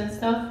research and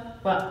stuff,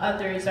 but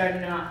others are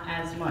not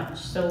as much.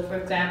 So for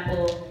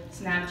example,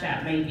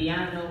 Snapchat maybe.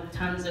 I know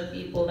tons of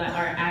people that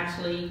are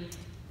actually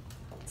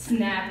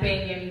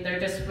snapping and they're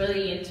just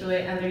really into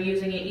it and they're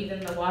using it even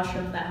in the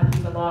washroom. That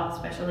happens a lot,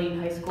 especially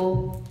in high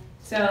school.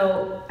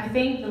 So I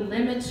think the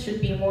limits should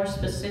be more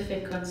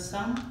specific on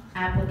some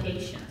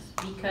applications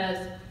because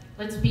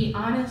let's be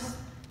honest,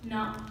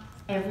 not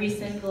every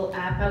single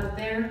app out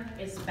there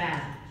is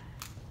bad.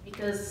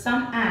 Because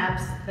some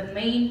apps, the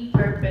main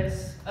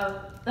purpose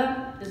of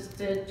them is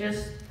to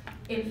just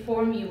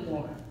inform you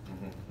more.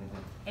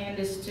 And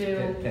is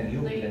to... Can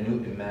you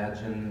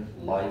imagine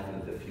life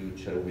in the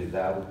future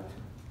without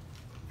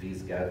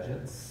these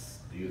gadgets?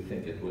 Do you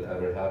think it will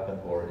ever happen,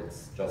 or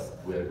it's just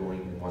we're going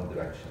in one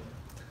direction?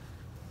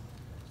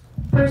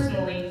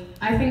 Personally,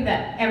 I think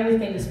that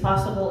everything is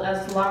possible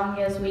as long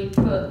as we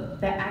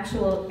put the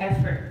actual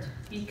effort.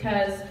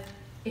 Because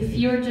if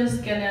you're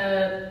just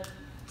gonna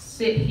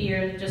sit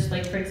here and just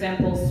like, for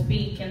example,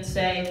 speak and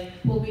say,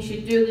 well, we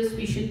should do this,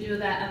 we should do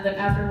that, and then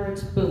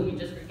afterwards, boom, you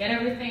just forget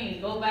everything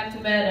and go back to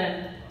bed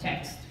and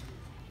text.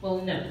 Well,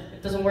 no,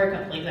 it doesn't work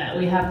out like that.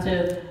 We have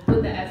to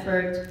put the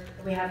effort,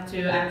 we have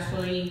to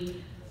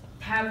actually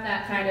have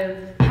that kind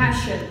of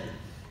passion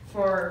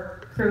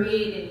for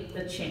creating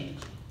the change.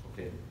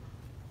 Okay.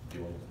 Do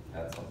you want to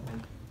add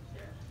something?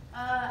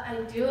 I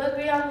do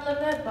agree on the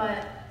limit,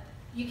 but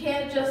you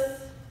can't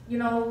just, you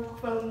know,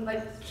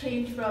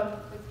 change from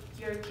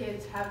your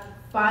kids have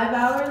 5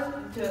 hours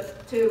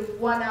to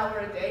 1 hour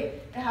a day.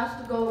 It has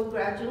to go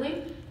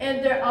gradually.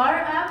 And there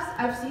are apps,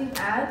 I've seen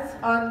ads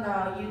on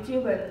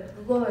YouTube and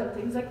Google and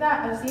things like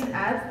that. I've seen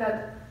ads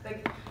that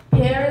like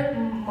pair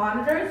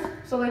monitors.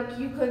 So like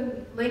you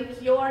could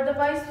link your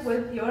device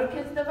with your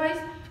kid's device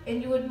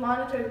and you would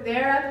monitor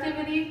their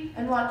activity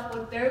and watch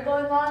what they're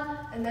going on.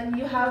 And then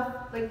you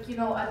have like, you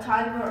know, a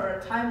timer or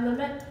a time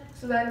limit.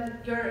 So then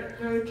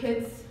your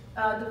kid's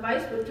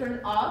device would turn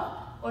off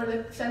or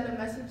like send a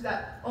message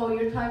that, oh,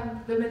 your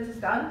time limit is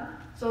done.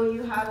 So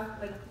you have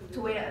like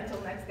to wait until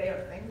next day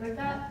or things like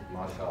that.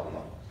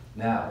 MashaAllah.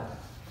 Now,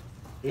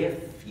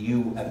 if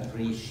you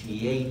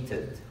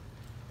appreciated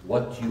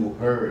what you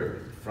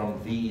heard from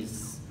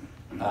these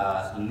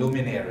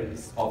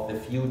luminaries of the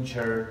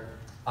future,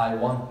 I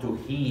want to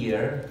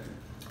hear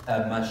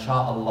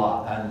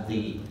MashaAllah, and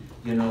the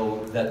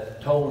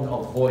tone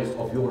of voice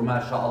of your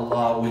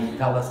MashaAllah will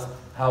tell us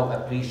how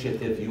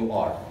appreciative you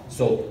are.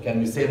 So, can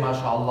we say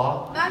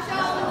MashaAllah?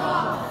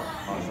 MashaAllah.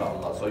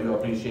 MashaAllah. So you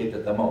appreciate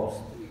it the most.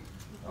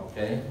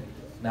 Okay?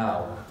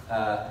 Now,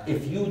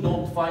 if you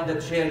don't find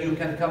a chair, you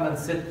can come and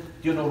sit,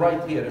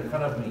 right here in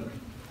front of me.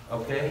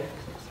 Okay?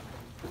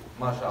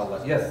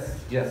 MashaAllah.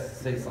 Yes,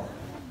 say something.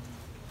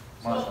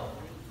 MashaAllah. So,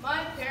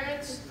 my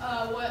parents,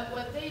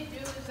 what they do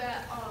is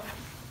that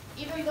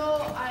even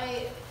though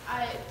I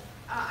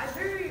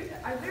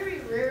very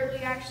rarely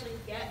actually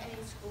get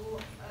any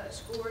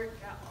schoolwork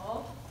at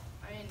all.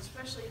 I mean,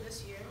 especially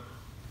this year.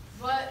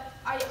 But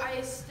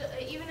I still,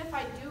 even if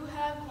I do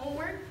have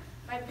homework,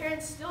 my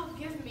parents still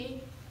give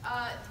me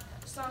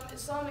some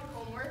Islamic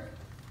homework.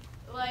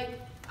 Like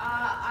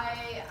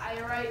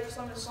I write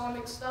some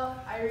Islamic stuff.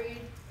 I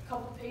read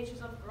couple pages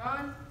of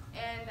Quran,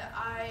 and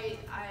I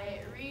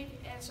read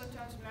and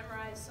sometimes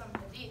memorize some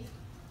hadith.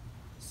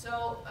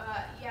 So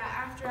yeah,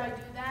 after I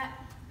do that,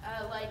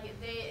 like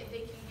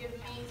they can give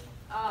me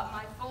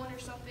my phone or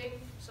something,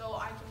 so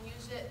I can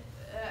use it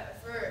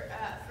for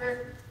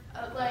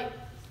like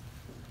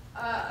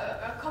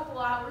a couple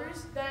hours.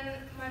 Then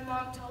my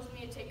mom tells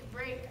me to take a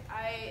break.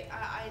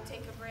 I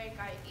take a break.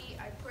 I eat.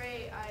 I pray.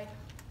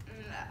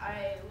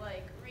 I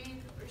like read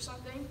or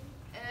something,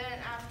 and then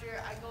after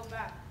I go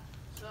back.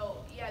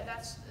 So yeah,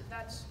 that's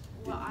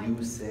what I. Did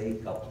you say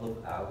a couple of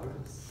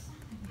hours?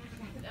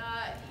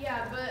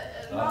 Yeah, but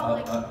not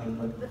like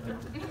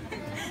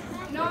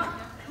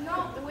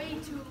not way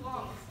too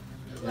long.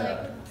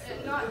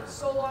 Like not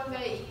so long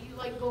that you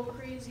like go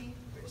crazy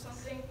or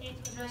something.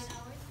 8 to 9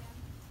 hours.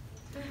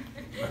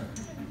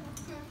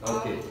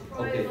 Okay,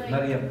 okay.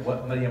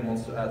 like- Maryam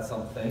wants to add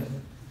something,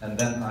 and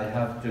then I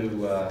have to,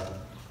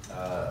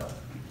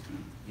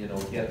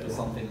 get to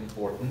something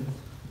important.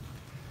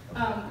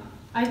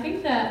 I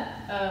think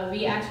that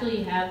we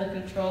actually have the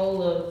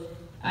control of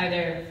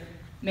either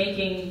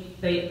making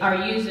our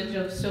usage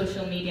of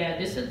social media a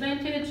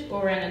disadvantage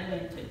or an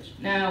advantage.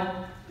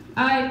 Now,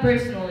 I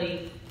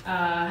personally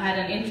had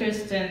an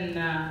interest in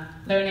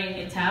learning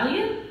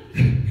Italian,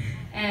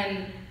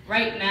 and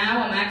right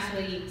now I'm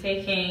actually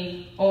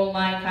taking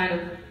online kind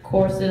of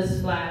courses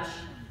slash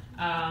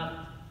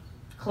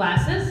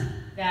classes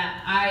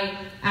that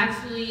I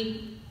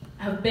actually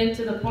have been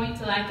to the point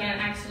that I can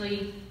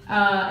actually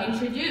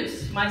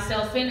introduce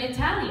myself in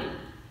Italian.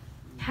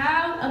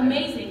 How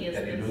amazing is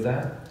this? Can you do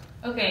that?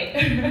 Okay.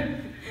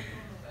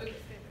 Okay.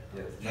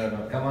 Yes.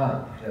 No, come on.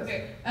 Yes.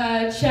 Okay.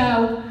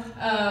 Ciao.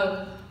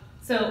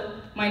 So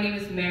my name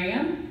is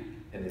Mariam.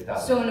 In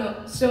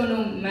Italian.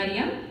 Sono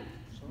Mariam.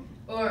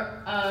 Or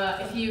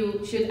if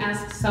you should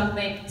ask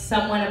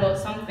someone about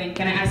something,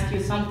 can I ask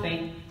you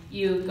something?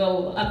 You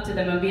go up to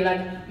them and be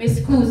like, mi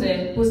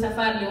scuse, posso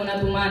fargli una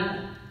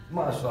domanda?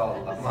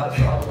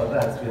 MashaAllah,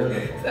 that's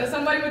beautiful. So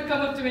somebody would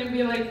come up to me and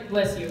be like,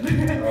 bless you.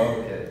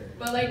 Okay.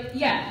 But like,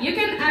 yeah, you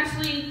can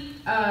actually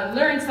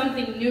learn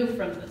something new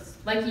from this.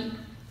 Like,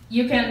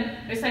 you can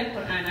recite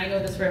Quran, I know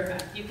this for a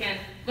fact. You can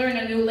learn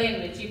a new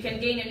language, you can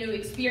gain a new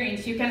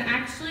experience, you can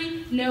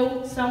actually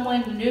know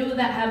someone new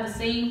that have the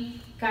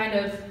same kind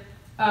of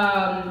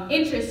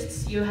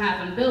interests you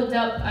have and build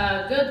up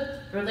a good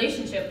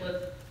relationship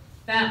with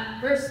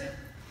that person.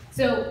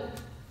 So,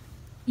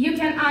 you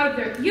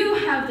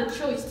have the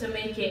choice to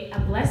make it a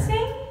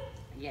blessing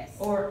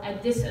or a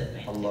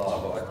disadvantage.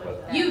 Allahu Akbar.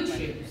 You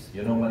choose.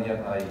 You know,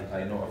 Maryam,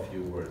 I know a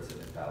few words in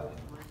Italian.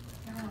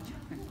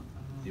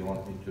 Do you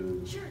want me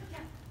to? Sure, yeah.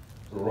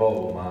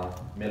 Roma,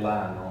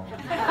 Milano.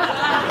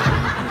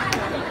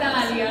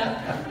 Italia.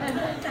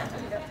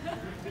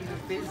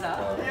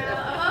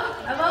 Now,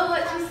 about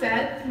what you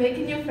said,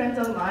 making new friends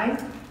online,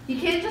 you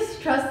can't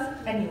just trust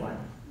anyone.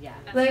 Yeah.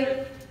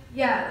 Like,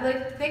 yeah,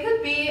 like they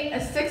could be a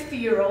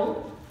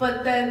 60-year-old,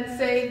 but then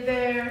say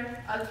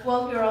they're a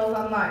 12-year-old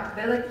online.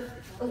 They're like,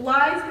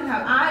 lies can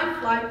happen.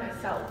 I've lied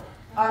myself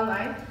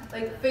online,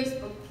 like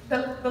Facebook.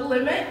 The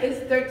limit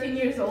is 13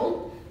 years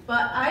old,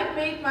 but I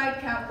made my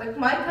account, like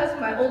my cousin,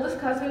 my oldest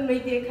cousin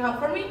made the account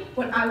for me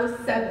when I was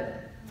 7.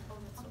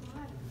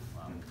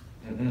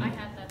 Mhm. I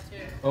had that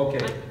too.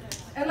 Okay.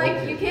 And like,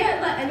 Okay. you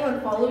can't let anyone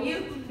follow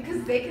you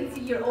because they can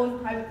see your own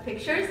private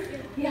pictures.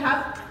 You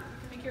have,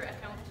 Make your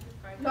account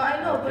private. no, I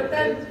know, Okay. but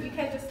then you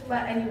can't just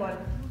let anyone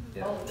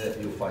Yeah, follow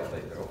you. you fight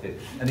later. Okay.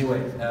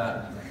 Anyway,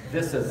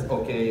 this is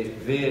okay,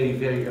 very,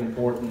 very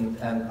important,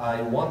 and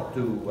I want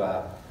to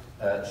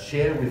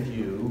share with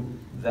you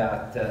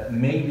that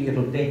maybe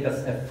it'll take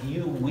us a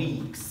few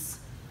weeks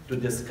to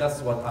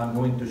discuss what I'm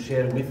going to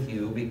share with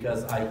you,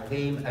 because I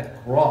came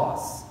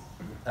across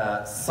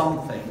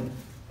something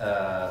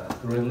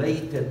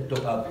related to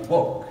a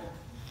book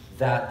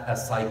that a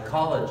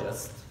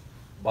psychologist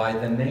by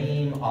the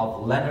name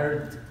of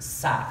Leonard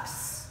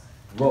Sachs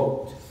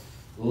wrote.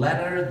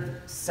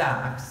 Leonard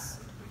Sachs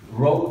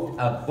wrote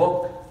a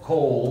book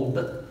called,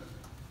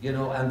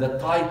 and the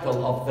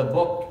title of the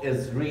book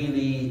is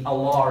really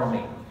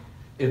alarming.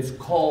 It's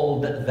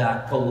called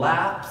The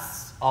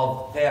Collapse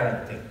of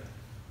Parenting.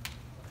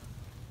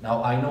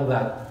 Now, I know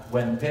that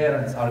when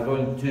parents are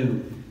going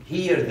to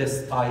hear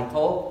this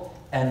title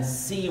and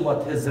see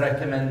what his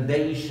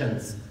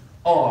recommendations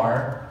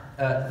are,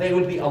 they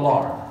will be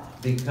alarmed,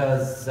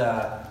 because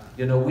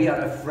we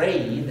are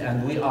afraid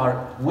and we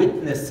are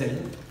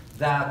witnessing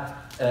that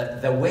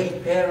the way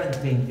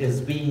parenting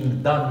is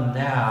being done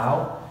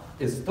now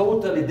is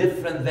totally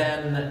different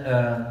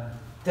than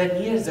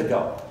 10 years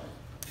ago,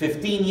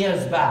 15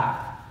 years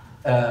back.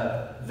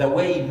 The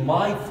way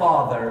my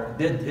father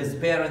did his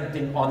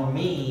parenting on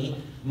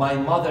me, my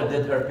mother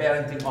did her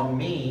parenting on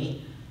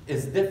me,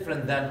 is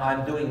different than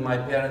I'm doing my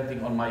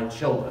parenting on my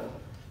children.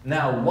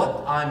 Now,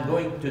 what I'm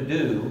going to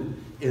do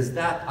is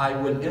that I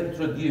will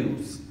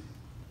introduce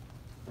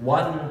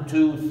 1,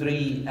 2,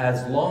 3,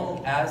 as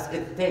long as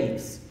it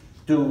takes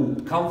to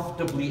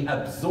comfortably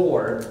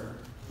absorb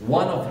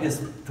one of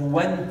his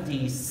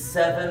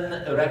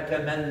 27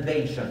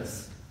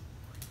 recommendations.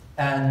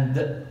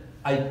 And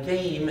I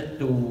came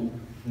to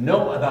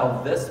know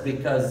about this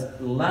because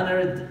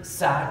Leonard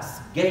Sachs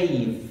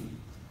gave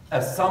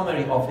a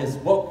summary of his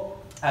book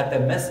at a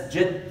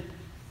masjid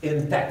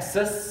in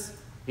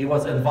Texas. He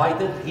was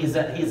invited, he's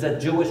a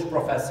Jewish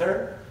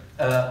professor,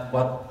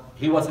 but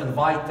he was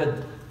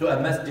invited to a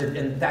masjid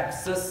in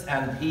Texas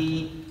and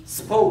he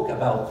spoke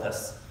about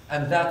this.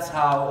 And that's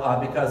how,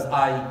 because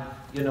I,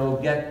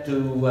 get to,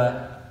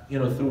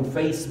 through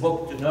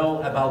Facebook to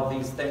know about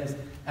these things.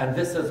 And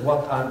this is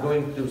what I'm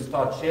going to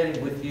start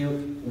sharing with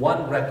you,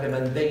 one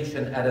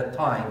recommendation at a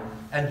time.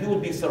 And you will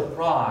be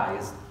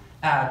surprised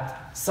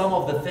at some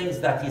of the things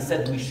that he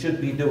said we should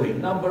be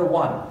doing. Number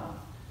one,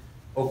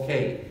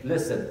 okay,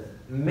 listen,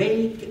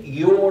 make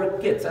your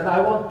kids, and I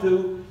want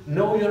to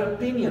know your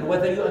opinion,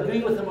 whether you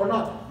agree with him or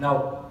not.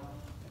 Now,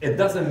 it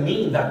doesn't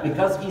mean that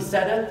because he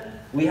said it,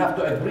 we have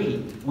to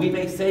agree. We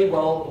may say,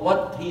 well,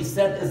 what he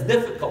said is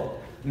difficult.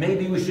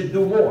 Maybe we should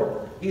do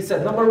more. He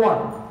said, number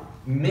one,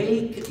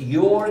 make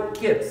your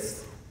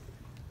kids.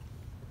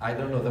 I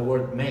don't know the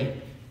word make.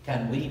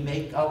 Can we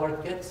make our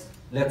kids?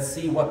 Let's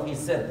see what he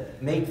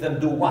said. Make them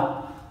do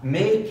what?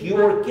 Make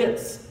your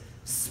kids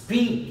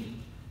speak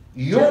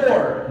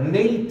your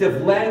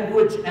native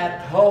language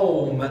at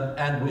home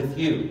and with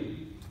you.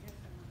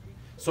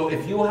 So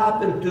if you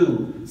happen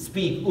to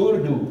speak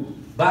Urdu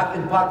back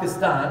in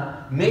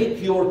Pakistan,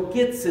 make your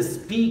kids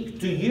speak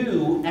to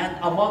you and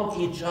among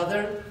each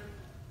other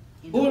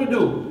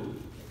Urdu.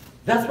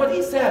 That's what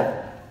he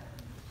said.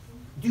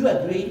 Do you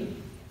agree?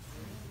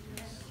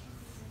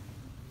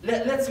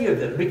 Let's hear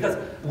this, because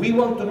we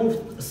want to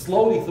move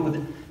slowly through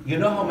this. You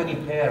know how many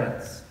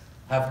parents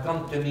have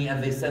come to me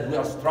and they said, we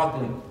are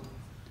struggling.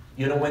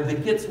 When the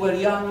kids were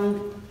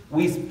young,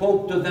 we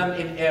spoke to them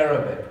in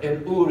Arabic,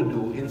 in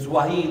Urdu, in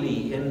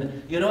Swahili,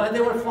 and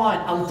they were fine.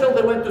 Until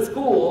they went to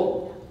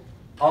school,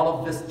 all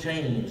of this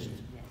changed.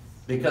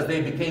 Because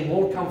they became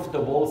more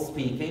comfortable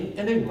speaking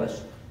in English.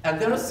 And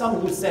there are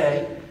some who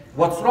say,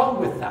 what's wrong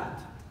with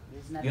that?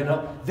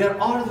 There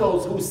are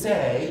those who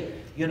say,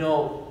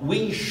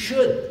 we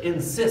should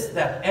insist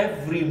that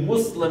every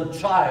Muslim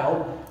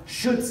child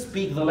should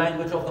speak the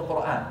language of the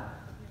Quran.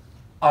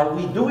 Are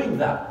we doing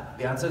that?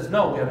 The answer is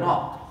no, we're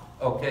not.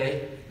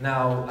 Okay?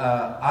 Now,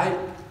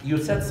 you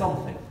said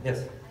something.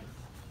 Yes?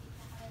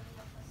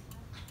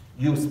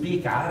 You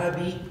speak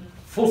Arabic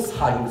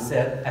Fusha, you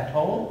said, at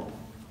home?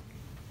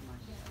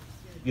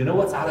 You know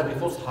what's Arabic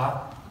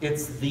Fusha?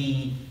 It's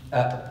the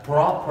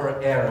proper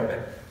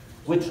Arabic,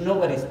 which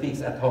nobody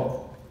speaks at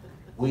home.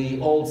 We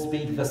all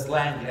speak the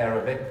slang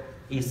Arabic.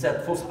 He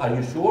said Fusha. Are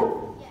you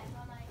sure? Yes,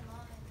 but my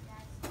mom and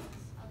dad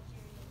speaks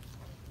Algerian.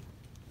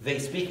 They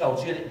speak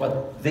Algerian,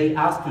 but they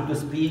asked you to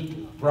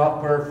speak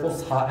proper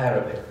Fusha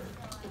Arabic.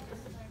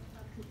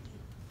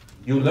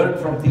 You learn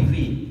from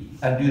TV,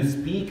 and do you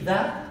speak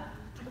that?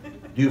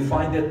 Do you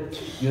find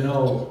it,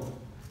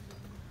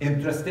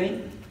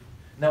 interesting?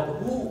 Now,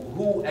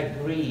 who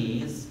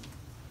agrees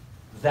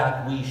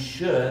that we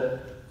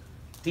should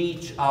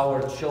teach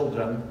our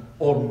children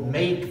or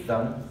make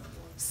them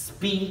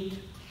speak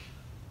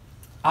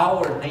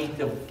our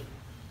native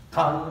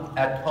tongue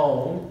at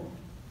home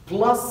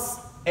plus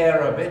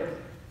Arabic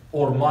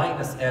or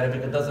minus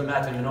Arabic? It doesn't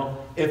matter,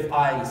 If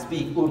I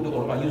speak Urdu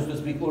or I used to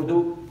speak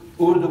Urdu,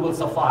 Urdu will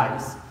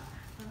suffice.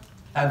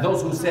 And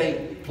those who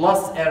say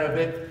plus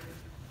Arabic,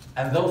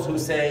 and those who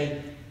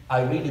say,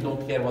 I really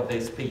don't care what they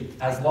speak,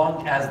 as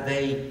long as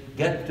they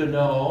get to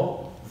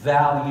know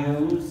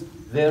values,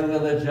 their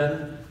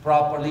religion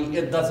properly,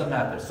 it doesn't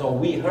matter. So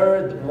we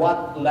heard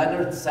what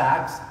Leonard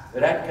Sachs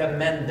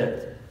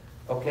recommended.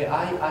 Okay,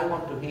 I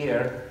want to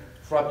hear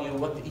from you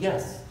what,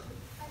 yes?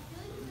 I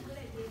feel like it's a good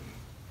idea to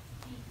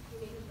speak your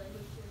native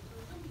language to your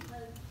children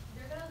because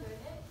they're going to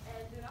learn it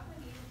and they're not going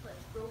to be able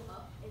to grow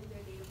up in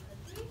their native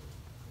country.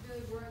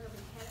 They're growing up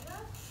in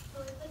Canada.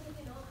 So it's like if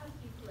they know how to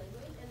speak the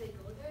language and they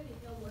go there, they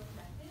feel more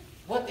connected.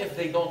 What if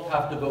they don't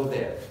have to go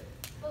there?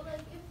 But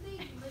like if they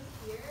live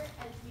here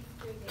and speak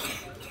their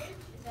native language,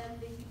 then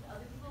they speak to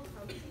other people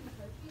from the same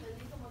country and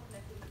they feel more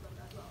connected with them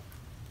as well.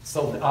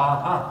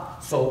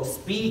 So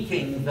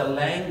speaking the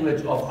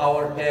language of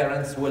our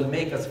parents will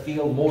make us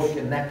feel more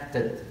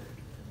connected.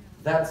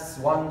 That's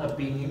one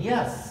opinion,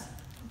 yes.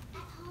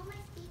 At home I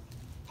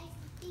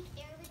speak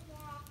Arabic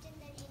more often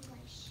than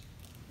English.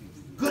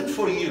 Good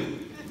for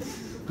you.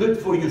 Good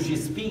for you. She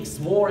speaks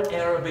more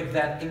Arabic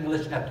than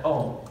English at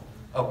home.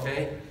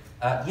 Okay?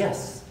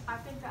 Yes. I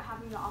think that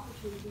having the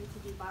opportunity to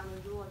be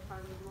bilingual or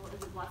trilingual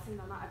is a blessing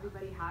that not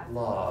everybody has.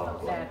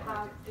 Love. So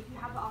if you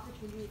have the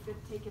opportunity, it's good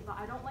to take it. But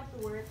I don't like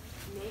the word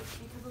make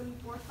because when you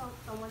force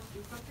someone to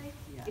do something,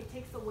 it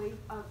takes away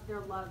of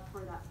their love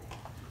for that thing.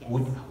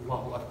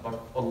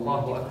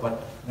 Allahu Akbar.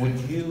 Would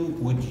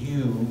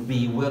you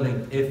be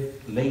willing,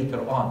 if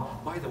later on,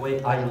 by the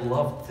way, I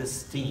love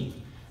this team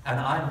and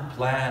I'm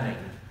planning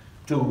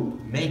to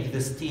make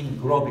this team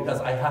grow because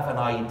I have an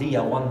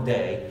idea one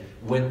day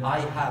when I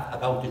have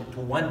about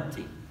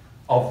 20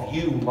 of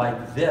you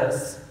like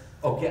this,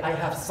 okay, I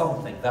have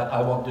something that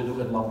I want to do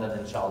in London,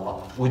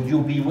 inshallah. Would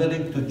you be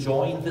willing to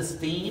join this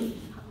team?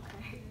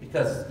 Okay.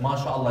 because,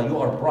 mashallah, you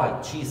are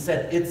bright. She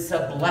said it's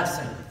a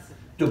blessing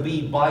to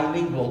be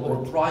bilingual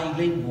or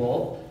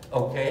trilingual,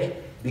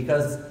 okay?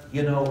 Because,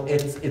 you know,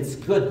 it's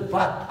good,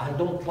 but I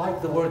don't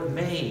like the word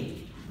may,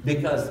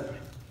 because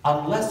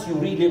unless you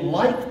really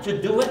like to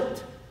do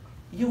it,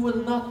 you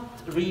will not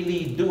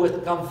really do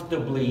it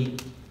comfortably,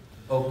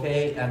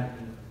 okay? And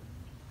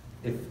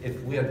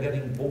if we are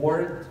getting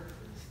bored,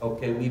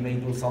 okay, we may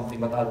do something,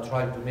 but I'll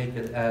try to make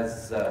it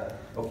as,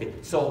 okay.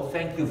 So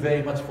thank you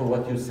very much for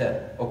what you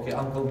said. Okay,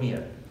 Uncle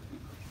Mia.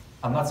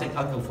 I'm not saying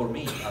uncle for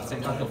me, I'm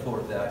saying uncle for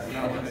the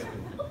others.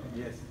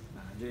 Yes,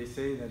 they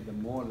say that the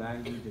more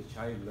language the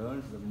child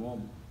learns, the more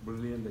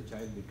brilliant the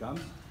child becomes.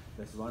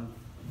 That's one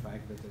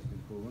fact that has been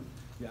proven.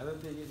 The other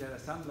thing is there are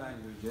some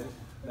languages,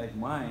 like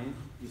mine,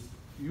 is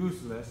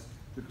useless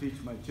to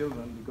teach my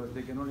children because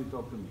they can only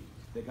talk to me.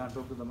 They can't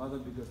talk to the mother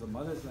because the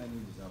mother's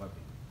language is Arabic.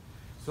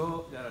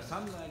 So there are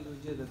some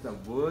languages that are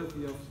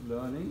worthy of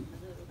learning,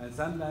 and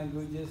some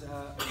languages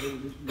are very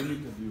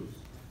limited use.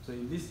 So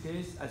in this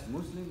case, as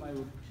Muslim, I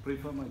would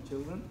prefer my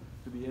children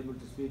to be able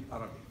to speak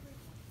Arabic.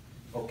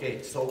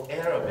 Okay, so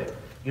Arabic,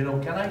 you know,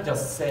 can I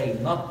just say,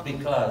 not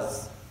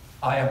because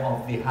I am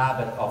of the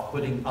habit of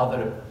putting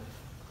other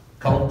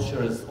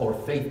cultures or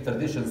faith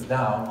traditions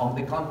down, on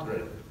the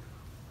contrary,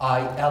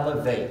 I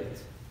elevate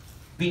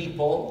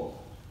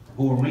people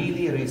who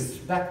really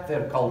respect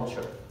their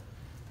culture.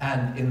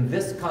 And in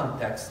this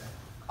context,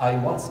 I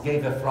once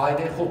gave a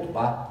Friday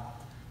khutbah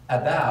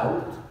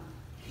about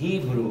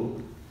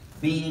Hebrew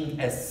being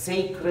a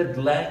sacred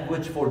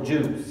language for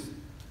Jews,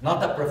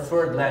 not a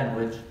preferred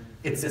language,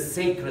 it's a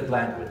sacred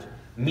language,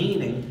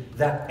 meaning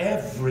that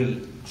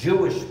every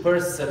Jewish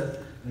person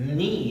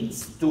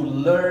needs to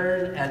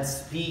learn and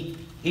speak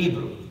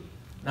Hebrew.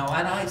 Now,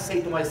 and I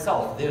say to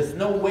myself, there's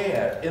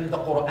nowhere in the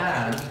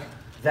Quran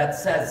that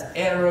says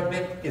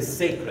Arabic is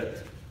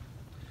sacred.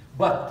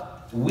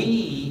 But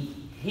we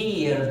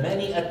hear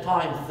many a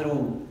time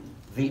through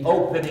the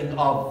opening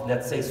of,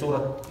 let's say,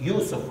 Surah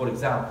Yusuf, for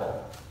example,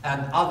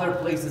 and other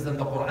places in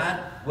the Quran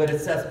where it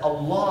says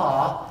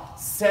Allah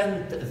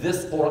sent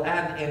this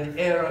Quran in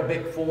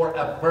Arabic for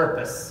a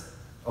purpose,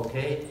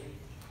 okay?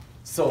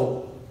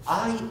 So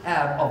I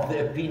am of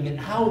the opinion,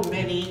 how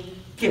many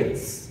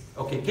kids,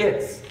 okay,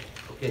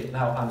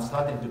 now I'm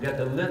starting to get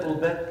a little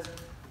bit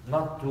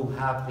not too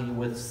happy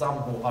with some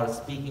who are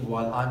speaking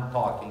while I'm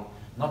talking,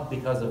 not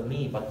because of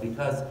me, but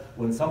because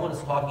when someone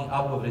is talking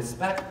out of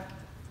respect,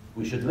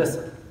 we should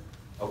listen,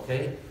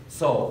 okay?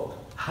 So,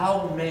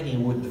 how many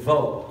would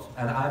vote,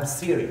 and I'm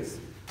serious,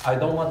 I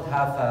don't want to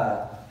have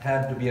a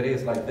hand to be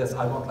raised like this,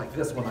 I want like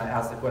this when I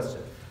ask the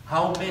question.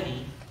 How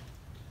many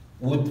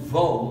would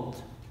vote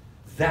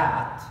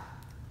that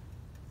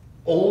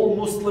all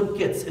Muslim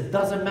kids, it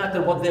doesn't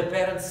matter what their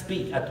parents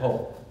speak at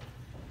home,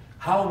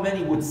 how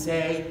many would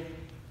say,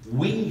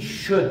 we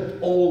should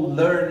all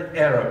learn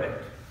Arabic?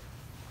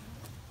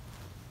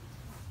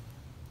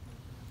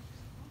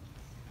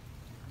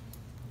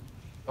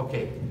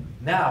 Okay,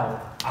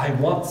 now I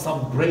want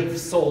some brave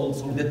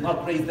souls who did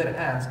not raise their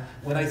hands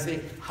when I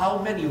say, how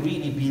many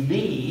really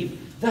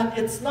believe that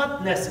it's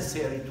not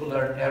necessary to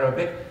learn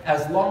Arabic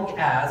as long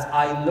as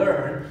I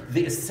learn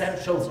the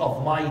essentials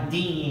of my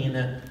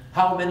deen?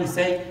 How many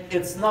say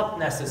it's not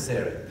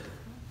necessary?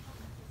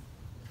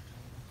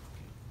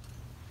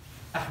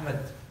 Ahmed,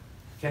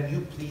 can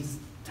you please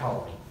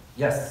tell me?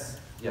 Yes,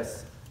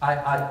 yes.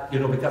 You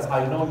know, because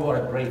I know you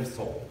are a brave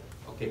soul.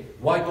 Okay,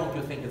 why don't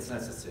you think it's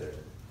necessary?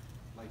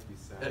 Like you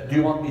said. Do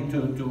you want me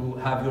to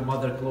have your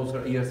mother close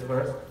her ears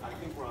first? I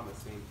think we're on the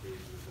same page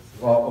with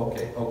this. Well,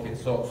 okay.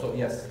 So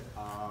yes.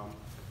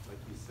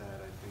 Like you said,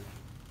 I think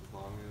as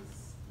long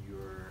as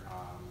you're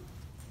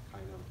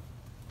kind of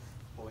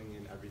pulling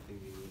in everything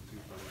you need to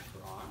from the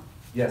Quran.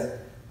 Yes.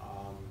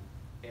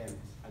 And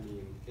I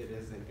mean, it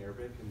is in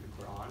Arabic in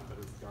the Quran, but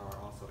there are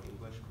also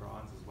English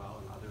Qurans as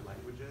well in other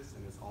languages,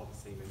 and it's all the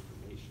same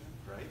information,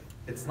 right?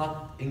 It's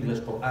not English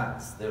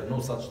Qurans. There's no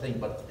such thing,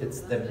 but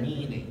it's the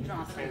meaning.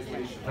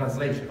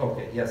 Translation.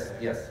 Okay. Yes.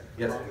 Yes.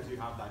 Yes. As long as you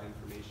have that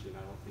information,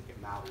 I don't think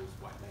it matters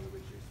what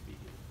language you're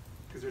speaking.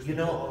 Because there's You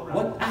people know, all around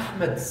what the world.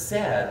 Ahmed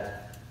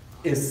said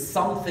is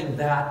something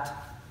that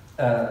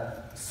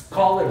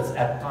scholars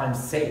at times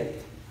say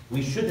it.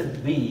 We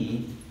shouldn't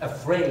be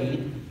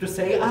afraid to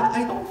say,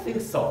 I don't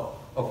think so,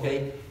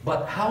 okay?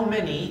 But how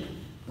many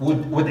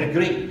would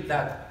agree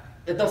that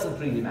it doesn't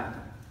really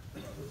matter?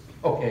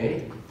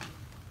 Okay.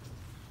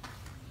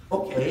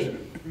 Okay.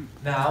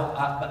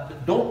 Now,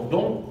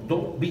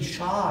 don't be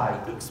shy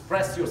to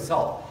express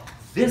yourself.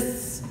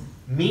 This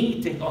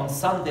meeting on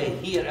Sunday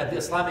here at the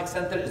Islamic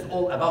Center is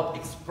all about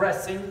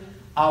expressing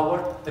our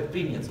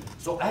opinions.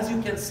 So as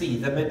you can see,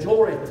 the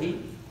majority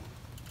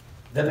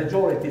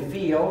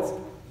feels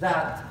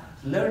that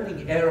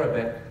learning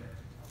Arabic,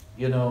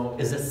 you know,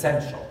 is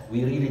essential.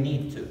 We really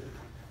need to.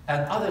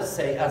 And others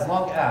say, as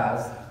long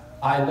as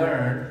I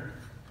learn,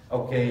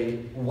 okay,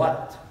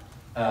 what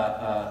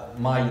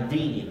my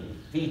deen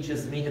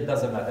teaches me, it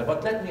doesn't matter.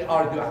 But let me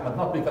argue, Ahmed,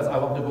 not because I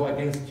want to go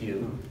against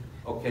you,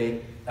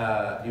 okay,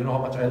 you know how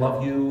much I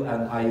love you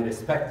and I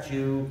respect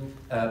you,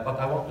 but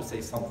I want to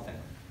say something.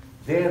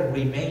 There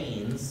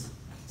remains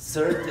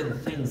certain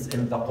things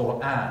in the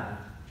Quran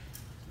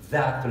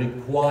that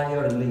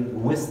require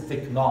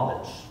linguistic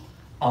knowledge.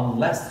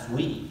 Unless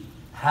we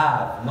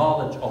have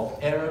knowledge of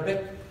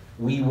Arabic,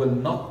 we will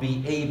not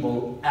be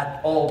able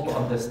at all to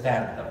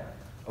understand them,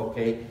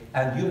 okay?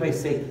 And you may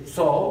say,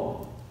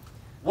 so,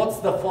 what's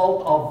the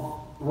fault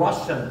of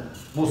Russian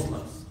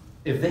Muslims?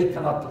 If they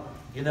cannot,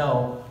 you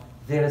know,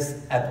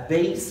 there's a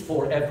base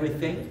for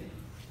everything,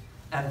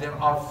 and there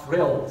are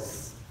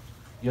frills.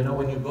 You know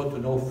when you go to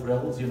no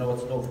frills, you know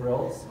what's no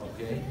frills,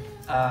 okay?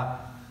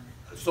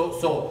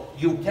 So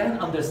you can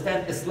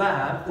understand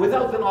Islam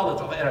without the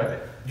knowledge of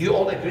Arabic. Do you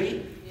all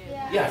agree?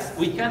 Yes,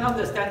 we can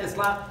understand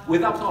Islam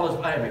without knowledge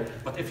of Arabic.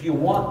 But if you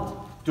want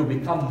to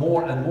become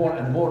more and more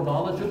and more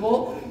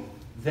knowledgeable,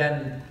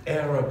 then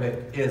Arabic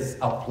is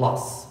a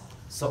plus.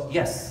 So,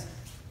 yes?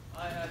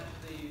 I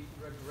actually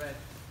regret,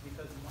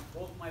 because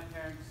both my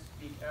parents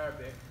speak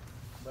Arabic,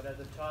 but as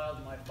a child,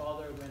 my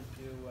father went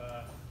to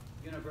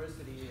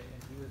university and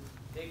he was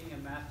taking a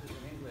master's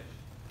in English,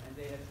 and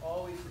they had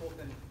always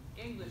spoken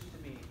English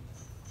to me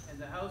in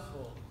the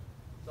household.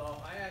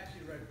 So I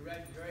actually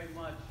regret very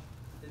much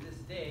to this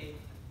day,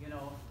 you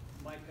know,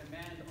 my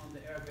command on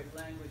the Arabic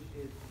language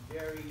is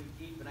very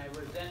deep, and I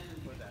resent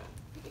him for that.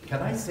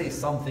 Can I say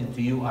something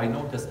to you? I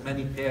notice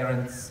many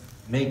parents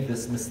make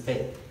this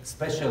mistake,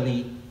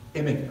 especially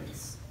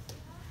immigrants.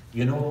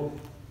 You know,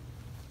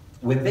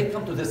 when they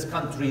come to this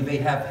country, they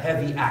have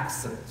heavy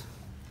accent.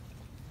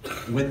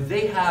 When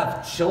they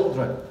have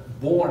children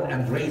born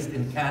and raised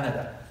in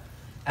Canada,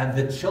 and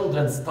the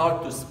children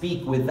start to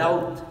speak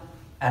without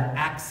an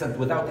accent,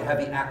 without a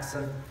heavy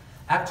accent,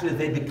 actually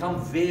they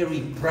become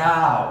very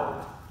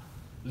proud.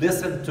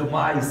 Listen to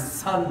my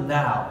son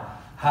now,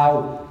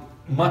 how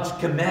much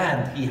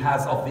command he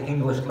has of the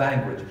English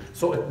language.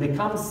 So it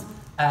becomes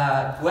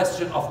a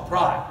question of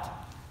pride.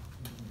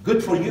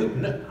 Good for you.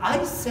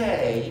 I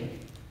say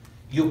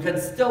you can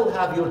still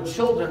have your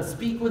children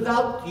speak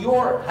without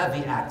your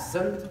heavy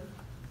accent,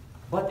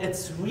 but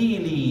it's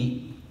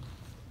really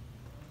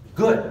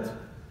good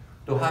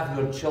to have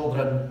your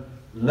children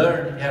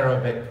learn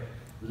Arabic,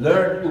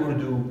 learn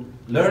Urdu,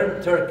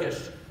 learn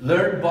Turkish,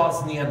 learn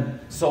Bosnian.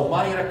 So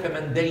my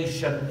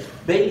recommendation,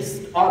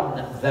 based on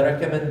the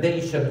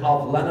recommendation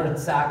of Leonard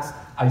Sachs,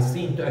 I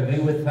seem to agree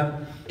with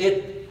him,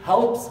 it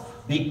helps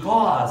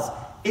because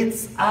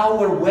it's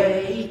our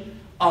way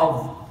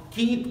of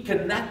keep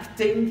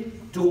connecting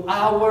to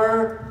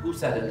our, who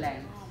said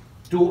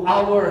it? To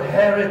our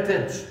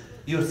heritage.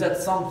 You said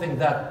something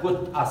that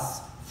put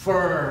us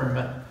firm,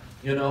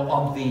 you know,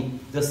 on the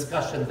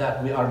discussion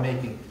that we are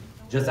making.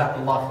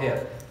 Jazakallah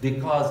khair.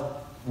 Because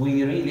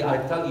we really, I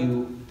tell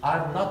you,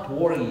 I'm not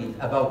worried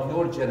about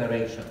your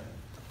generation.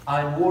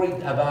 I'm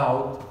worried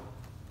about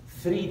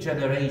 3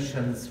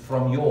 generations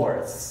from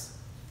yours.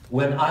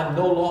 When I'm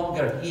no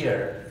longer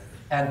here,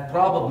 and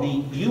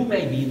probably you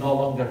may be no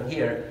longer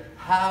here,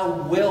 how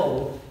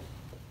will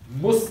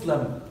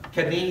Muslim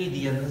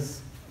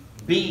Canadians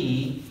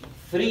be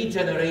 3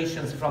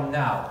 generations from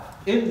now?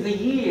 In the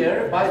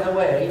year, by the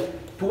way,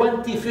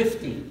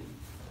 2050,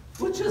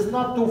 which is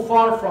not too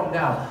far from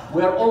now.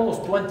 We're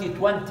almost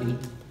 2020,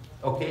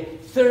 okay?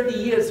 30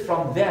 years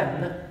from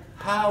then,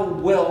 how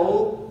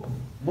will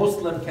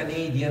Muslim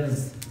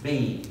Canadians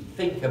be?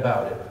 Think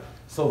about it.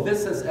 So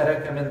this is a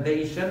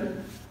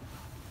recommendation.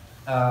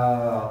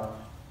 Now,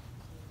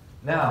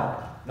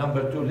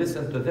 number 2,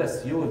 listen to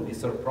this. You will be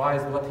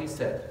surprised what he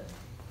said.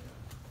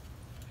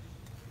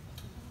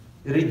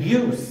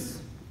 Reduce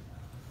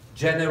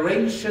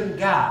generation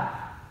gap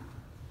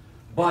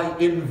by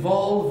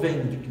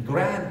involving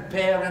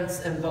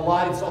grandparents in the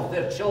lives of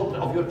their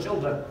children, of your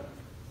children.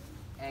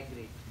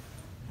 Agree.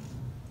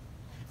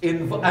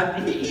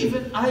 And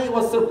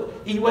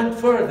he went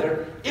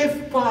further.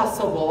 If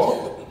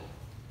possible,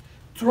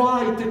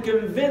 try to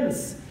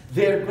convince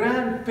their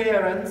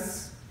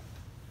grandparents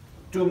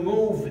to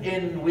move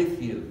in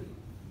with you.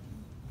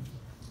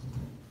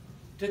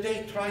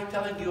 Today, try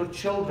telling your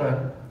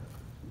children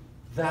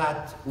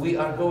that we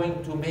are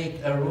going to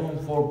make a room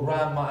for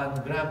grandma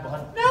and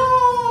grandpa.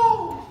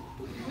 No!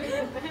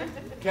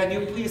 Can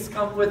you please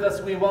come with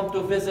us? We want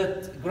to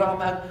visit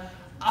grandma.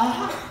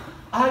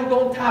 I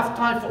don't have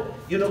time for,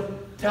 you know,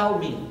 tell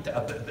me,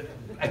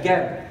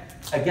 again,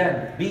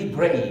 be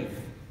brave.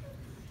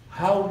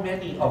 How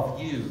many of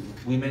you,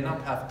 we may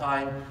not have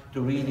time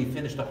to really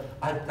finish the,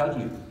 I'll tell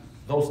you,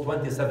 those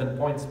 27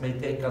 points may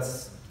take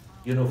us,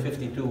 you know,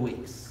 52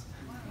 weeks.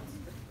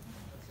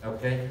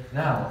 Okay?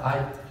 Now,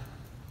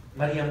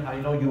 Mariam, I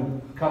know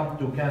you come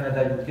to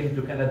Canada, you came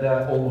to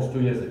Canada almost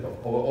 2 years ago,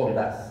 or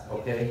less,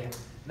 okay?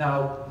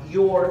 Now,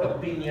 your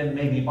opinion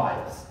may be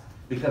biased,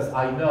 because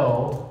I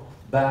know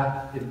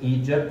back in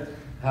Egypt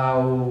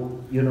how,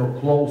 you know,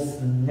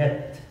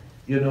 close-knit,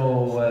 you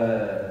know,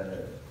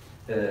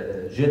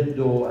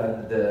 Jiddo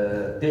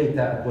and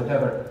Data and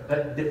whatever,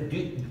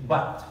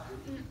 but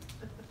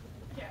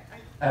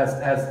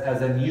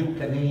as a new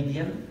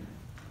Canadian,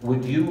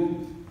 would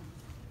you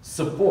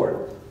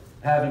support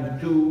having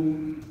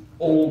two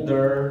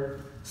older,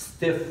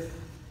 stiff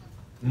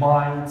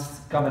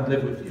minds come and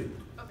live with you?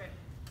 Okay.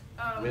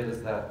 Where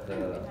is that?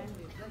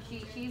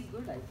 She's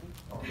good, I think.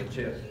 On the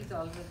chair. She's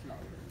always loud.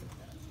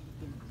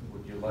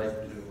 Would you like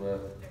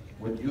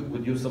to?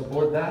 Would you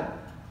support that?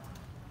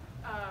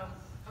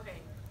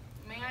 Okay.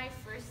 May I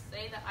first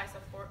say that I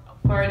support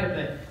a part of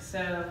it.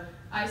 So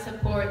I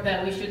support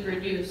that we should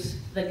reduce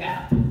the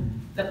gap.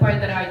 The part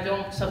that I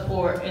don't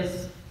support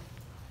is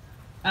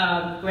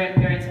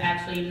grandparents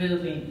actually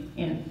moving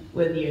in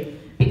with you.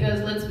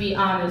 Because let's be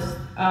honest,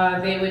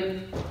 they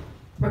would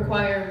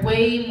require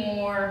way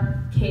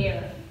more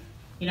care.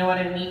 You know what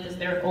I mean? Because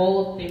they're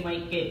old, they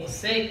might get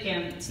sick,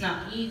 and it's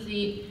not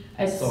easy.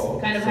 It's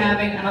kind of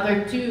having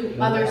another two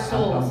other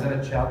souls. I'm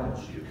going to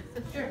challenge you.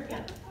 Sure,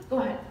 yeah. Go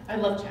ahead. I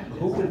love challenges.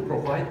 Who will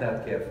provide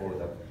that care for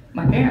them?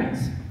 My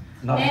parents.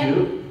 Not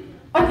you?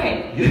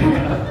 Okay.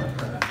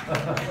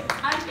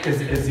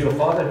 Is your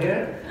father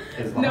here?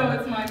 No,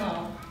 it's my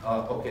mom.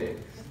 Okay.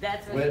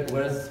 That's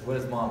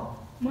Where's mom?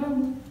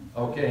 Mom.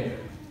 Okay.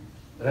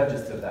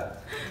 Register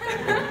that.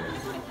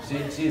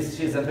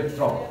 She's in big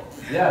trouble.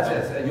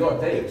 Yes, your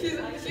take.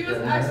 She was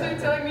actually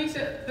telling me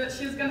that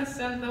she's gonna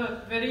send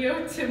the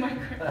video to my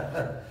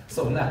grandma.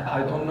 So now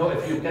I don't know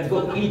if you can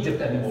go to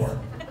Egypt anymore.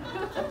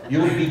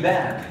 You will be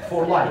banned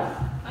for life.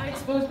 I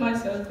exposed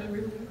myself to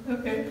everything.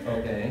 Okay.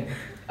 Okay.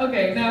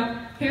 Okay,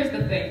 now here's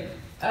the thing.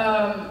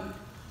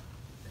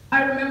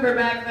 I remember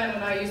back then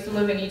when I used to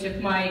live in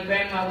Egypt, my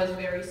grandma was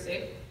very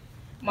sick.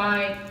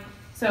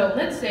 So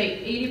let's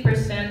say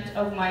 80%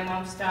 of my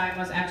mom's time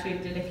was actually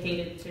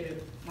dedicated to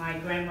my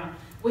grandma,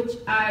 which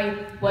I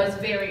was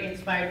very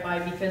inspired by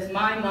because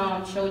my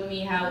mom showed me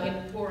how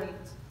important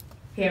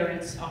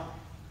parents are.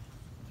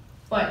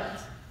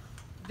 But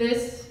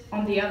this,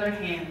 on the other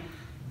hand,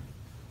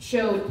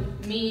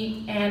 showed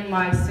me and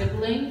my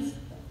siblings,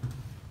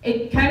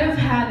 it kind of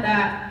had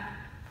that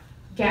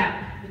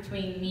gap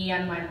between me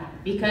and my mom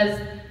because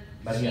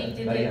she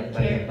didn't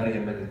care.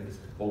 Mariam,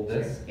 hold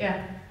this.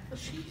 Yeah.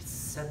 She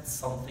said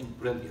something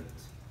brilliant.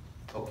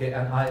 Okay,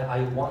 and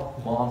I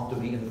want mom to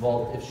be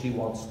involved if she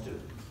wants to.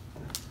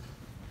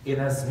 In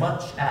as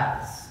much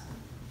as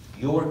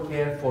your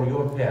care for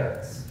your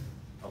parents,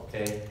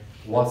 okay,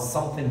 was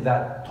something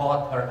that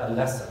taught her a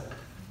lesson,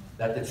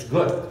 that it's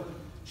good.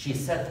 She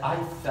said, I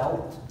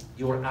felt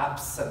your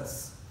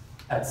absence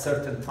at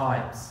certain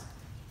times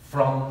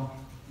from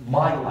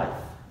my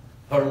life,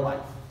 her life.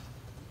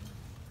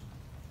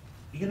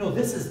 You know,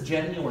 this is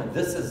genuine,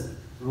 this is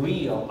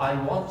real. I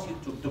want you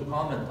to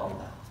comment on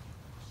that.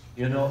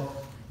 You know,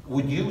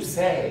 would you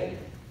say,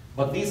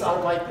 but these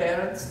are my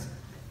parents?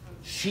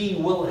 She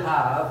will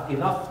have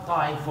enough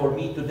time for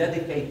me to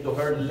dedicate to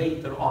her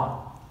later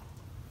on.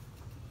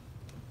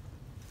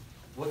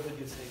 What would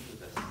you say to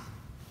this?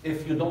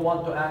 If you don't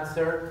want to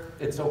answer,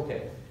 it's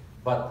okay.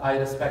 But I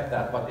respect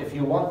that. But if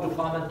you want to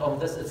comment on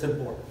this, it's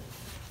important.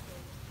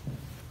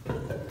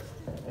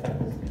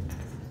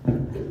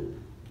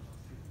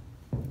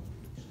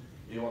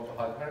 You want to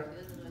hug her?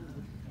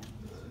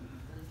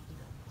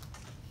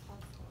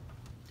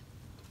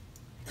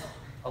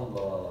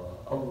 Allah,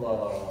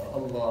 Allah,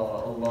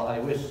 Allah, Allah. I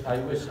wish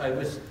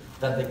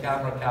that the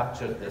camera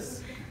captured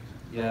this.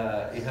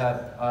 Yeah,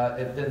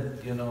 it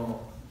didn't, you know,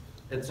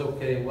 it's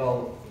okay.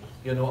 Well,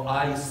 you know,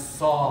 I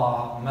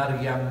saw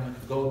Maryam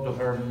go to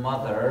her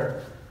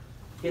mother,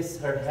 kiss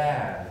her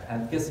hand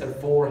and kiss her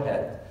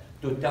forehead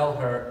to tell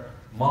her,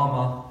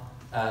 Mama,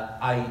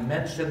 I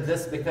mentioned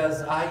this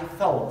because I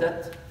felt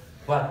it,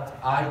 but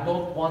I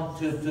don't want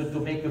to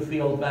make you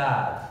feel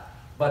bad.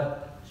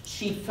 But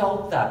she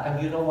felt that,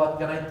 and you know what,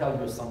 can I tell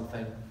you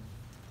something?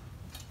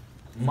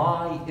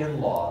 My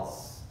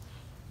in-laws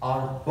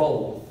are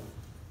both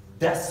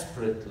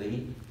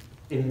desperately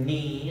in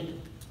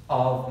need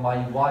of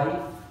my wife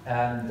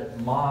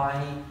and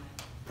my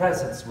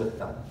presence with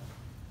them.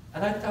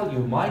 And I tell you,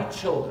 my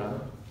children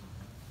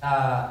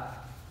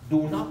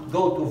do not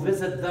go to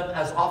visit them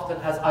as often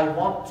as I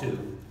want to,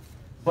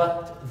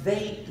 but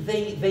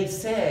they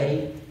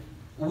say,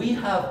 we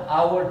have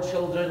our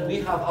children, we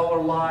have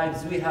our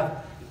lives,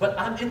 but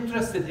I'm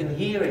interested in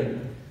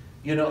hearing,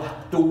 you know,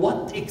 to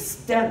what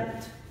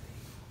extent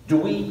do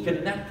we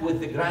connect with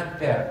the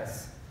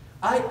grandparents?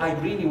 I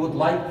really would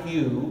like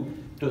you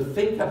to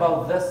think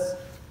about this,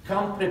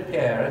 come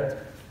prepared,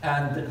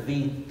 and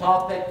the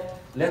topic,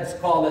 let's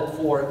call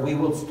it we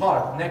will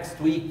start next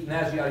week.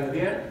 Naji, are you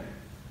here?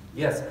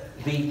 Yes,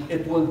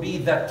 it will be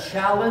the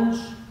challenge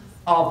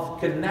of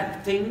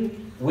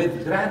connecting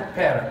with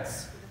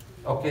grandparents.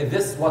 Okay,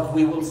 this is what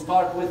we will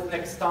start with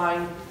next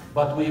time.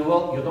 But you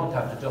don't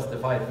have to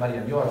justify it,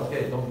 Mariam. You're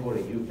okay, don't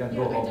worry. You can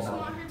go home now. I just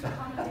want her to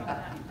comment on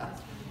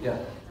that. Yeah.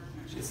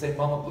 She's saying,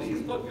 Mama,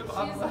 please don't give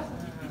up.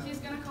 She's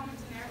going to comment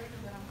in Arabic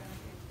and then I'm going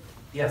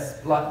to.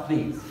 Yes,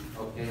 please.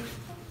 Okay.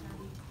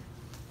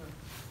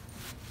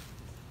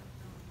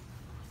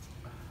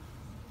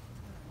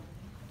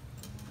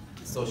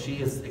 So she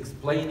is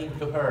explaining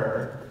to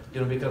her, you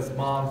know, because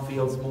mom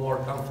feels more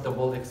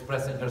comfortable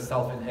expressing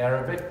herself in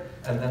Arabic,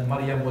 and then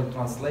Mariam will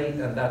translate,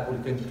 and that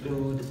will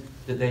conclude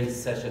today's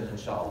session,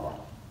 inshallah.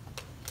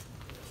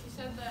 She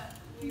said that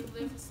we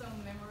lived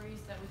some memories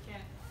that we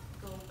can't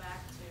go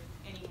back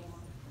to anymore.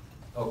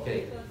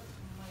 Okay.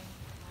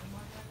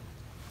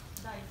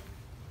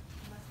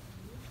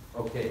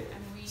 Okay.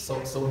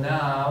 So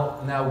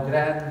now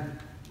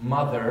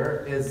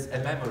grandmother is a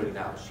memory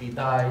now. She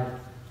died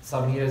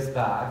some years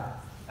back,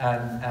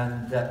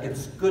 and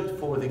it's good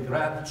for the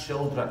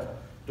grandchildren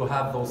to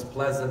have those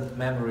pleasant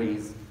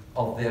memories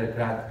of their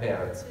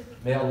grandparents.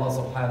 May Allah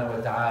subhanahu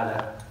wa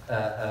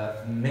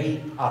ta'ala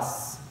make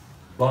us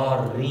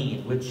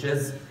barreen, which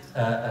is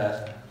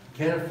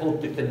careful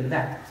to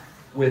connect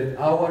with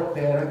our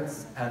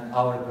parents and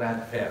our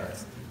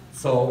grandparents.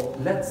 So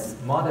let's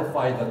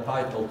modify the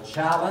title,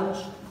 Challenge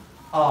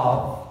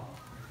of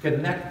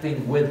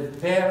Connecting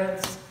with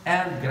Parents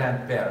and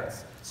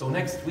Grandparents. So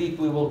next week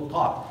we will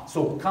talk.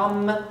 So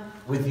come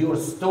with your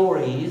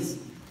stories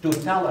to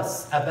tell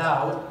us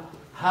about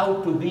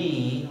how to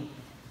be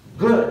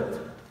good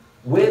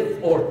with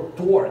or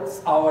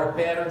towards our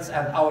parents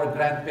and our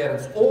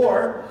grandparents.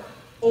 Or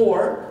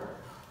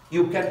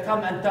you can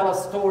come and tell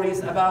us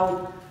stories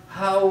about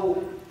how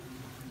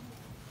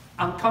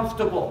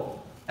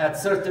uncomfortable at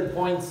certain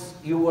points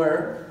you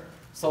were,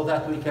 so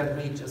that we can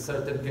reach a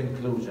certain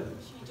conclusion.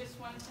 She just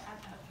wanted to add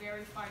a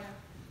very final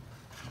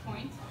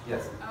point.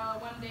 Yes.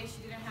 One day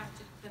she didn't have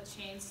the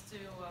chance to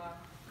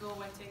go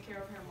and take care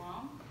of her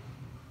mom,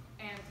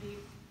 and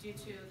due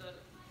to the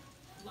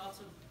lots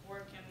of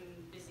work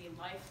and busy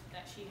life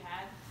that she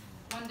had,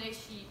 one day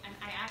and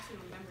I actually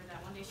remember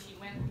that, one day she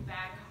went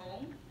back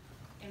home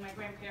and my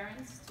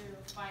grandparents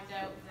to find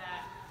out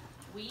that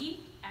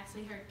we,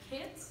 actually her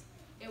kids,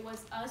 it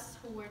was us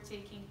who were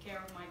taking care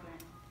of my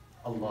grandma.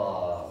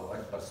 Allahu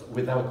Akbar. So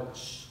without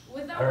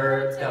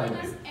her telling you.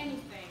 us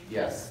anything.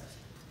 Yes.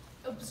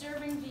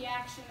 Observing the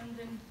action and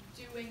then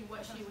doing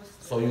what she was doing.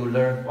 So you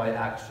learn by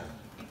action.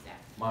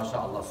 Exactly.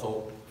 MashaAllah.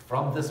 So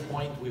from this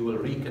point, we will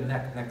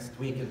reconnect next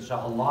week,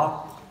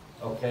 inshallah.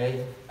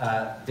 Okay.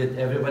 Did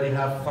everybody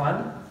have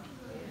fun?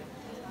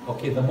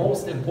 Okay. The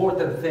most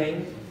important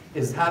thing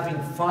is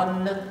having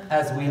fun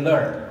as we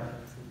learn.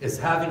 Is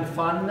having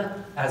fun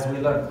as we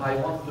learn. I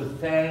want to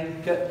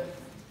thank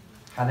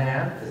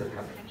Hanan. Is it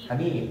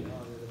Haneen?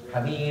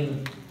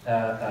 Haneen.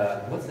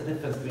 What's the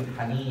difference between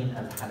Haneen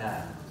and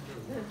Hanan?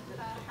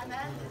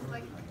 Hanan is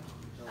like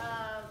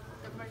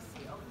the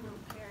mercy of your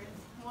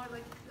parents, more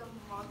like the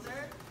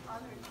mother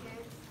on her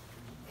kids,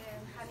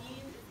 and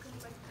Haneen is kind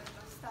of like the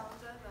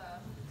nostalgia,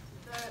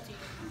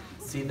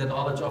 the See the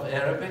knowledge of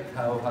Arabic?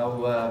 How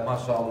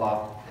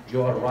mashallah,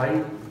 you are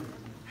right.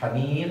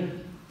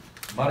 Haneen,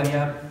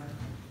 Maryam,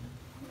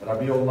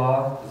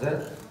 Rabiullah, is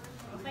it?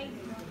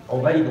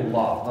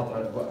 Ubaidullah, not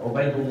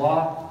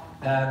Ubaidullah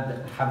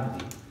and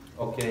Hamdi.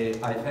 Okay,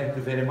 I thank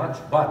you very much.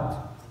 But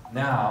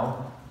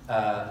now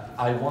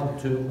I want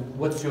to,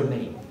 what's your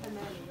name?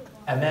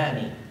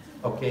 Amani.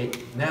 Okay,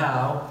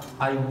 now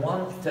I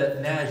want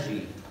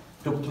Naji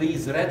to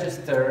please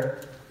register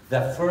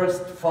the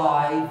first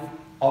 5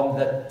 on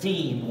the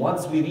team.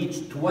 Once we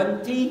reach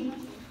 20,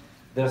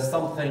 there's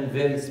something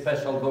very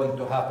special going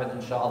to happen,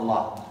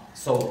 inshallah.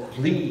 So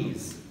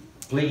please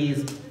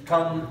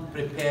come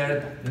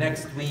prepared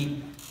next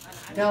week.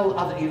 Tell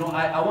other,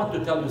 I want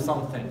to tell you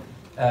something.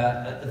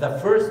 The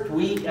first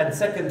week and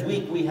second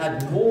week, we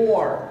had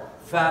more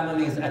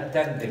families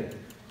attending.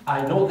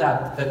 I know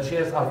that the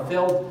chairs are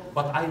filled,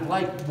 but I'd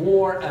like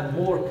more and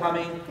more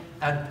coming.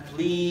 And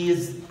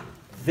please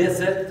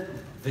visit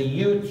the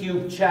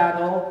YouTube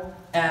channel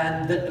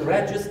and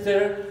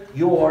register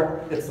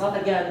your, it's not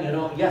again,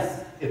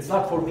 yes, it's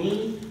not for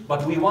me,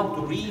 but we want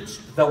to reach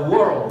the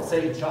world.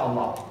 Say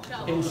inshallah.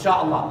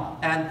 Inshallah.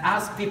 And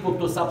ask people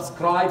to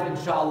subscribe,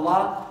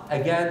 inshallah.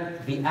 Again,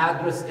 the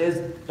address is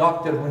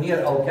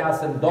Dr.Munir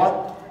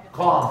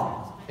El-Kassem.com.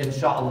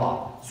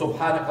 Inshallah.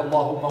 سبحانك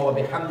اللهم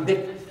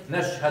وبحمدك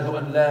نشهد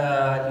أن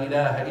لا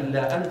إله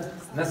إلا أنت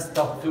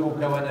نستغفرك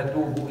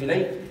ونتوب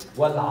إليك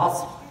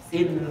والعصر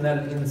إن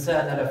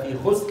الإنسان لفي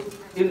خسر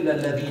إلا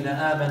الذين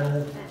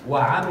آمنوا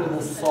وعملوا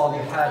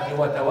الصالحات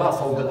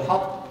وتواصوا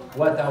بالحق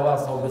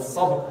وتواصوا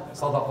بالصبر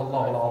صدق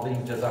الله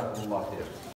العظيم جزاكم الله خير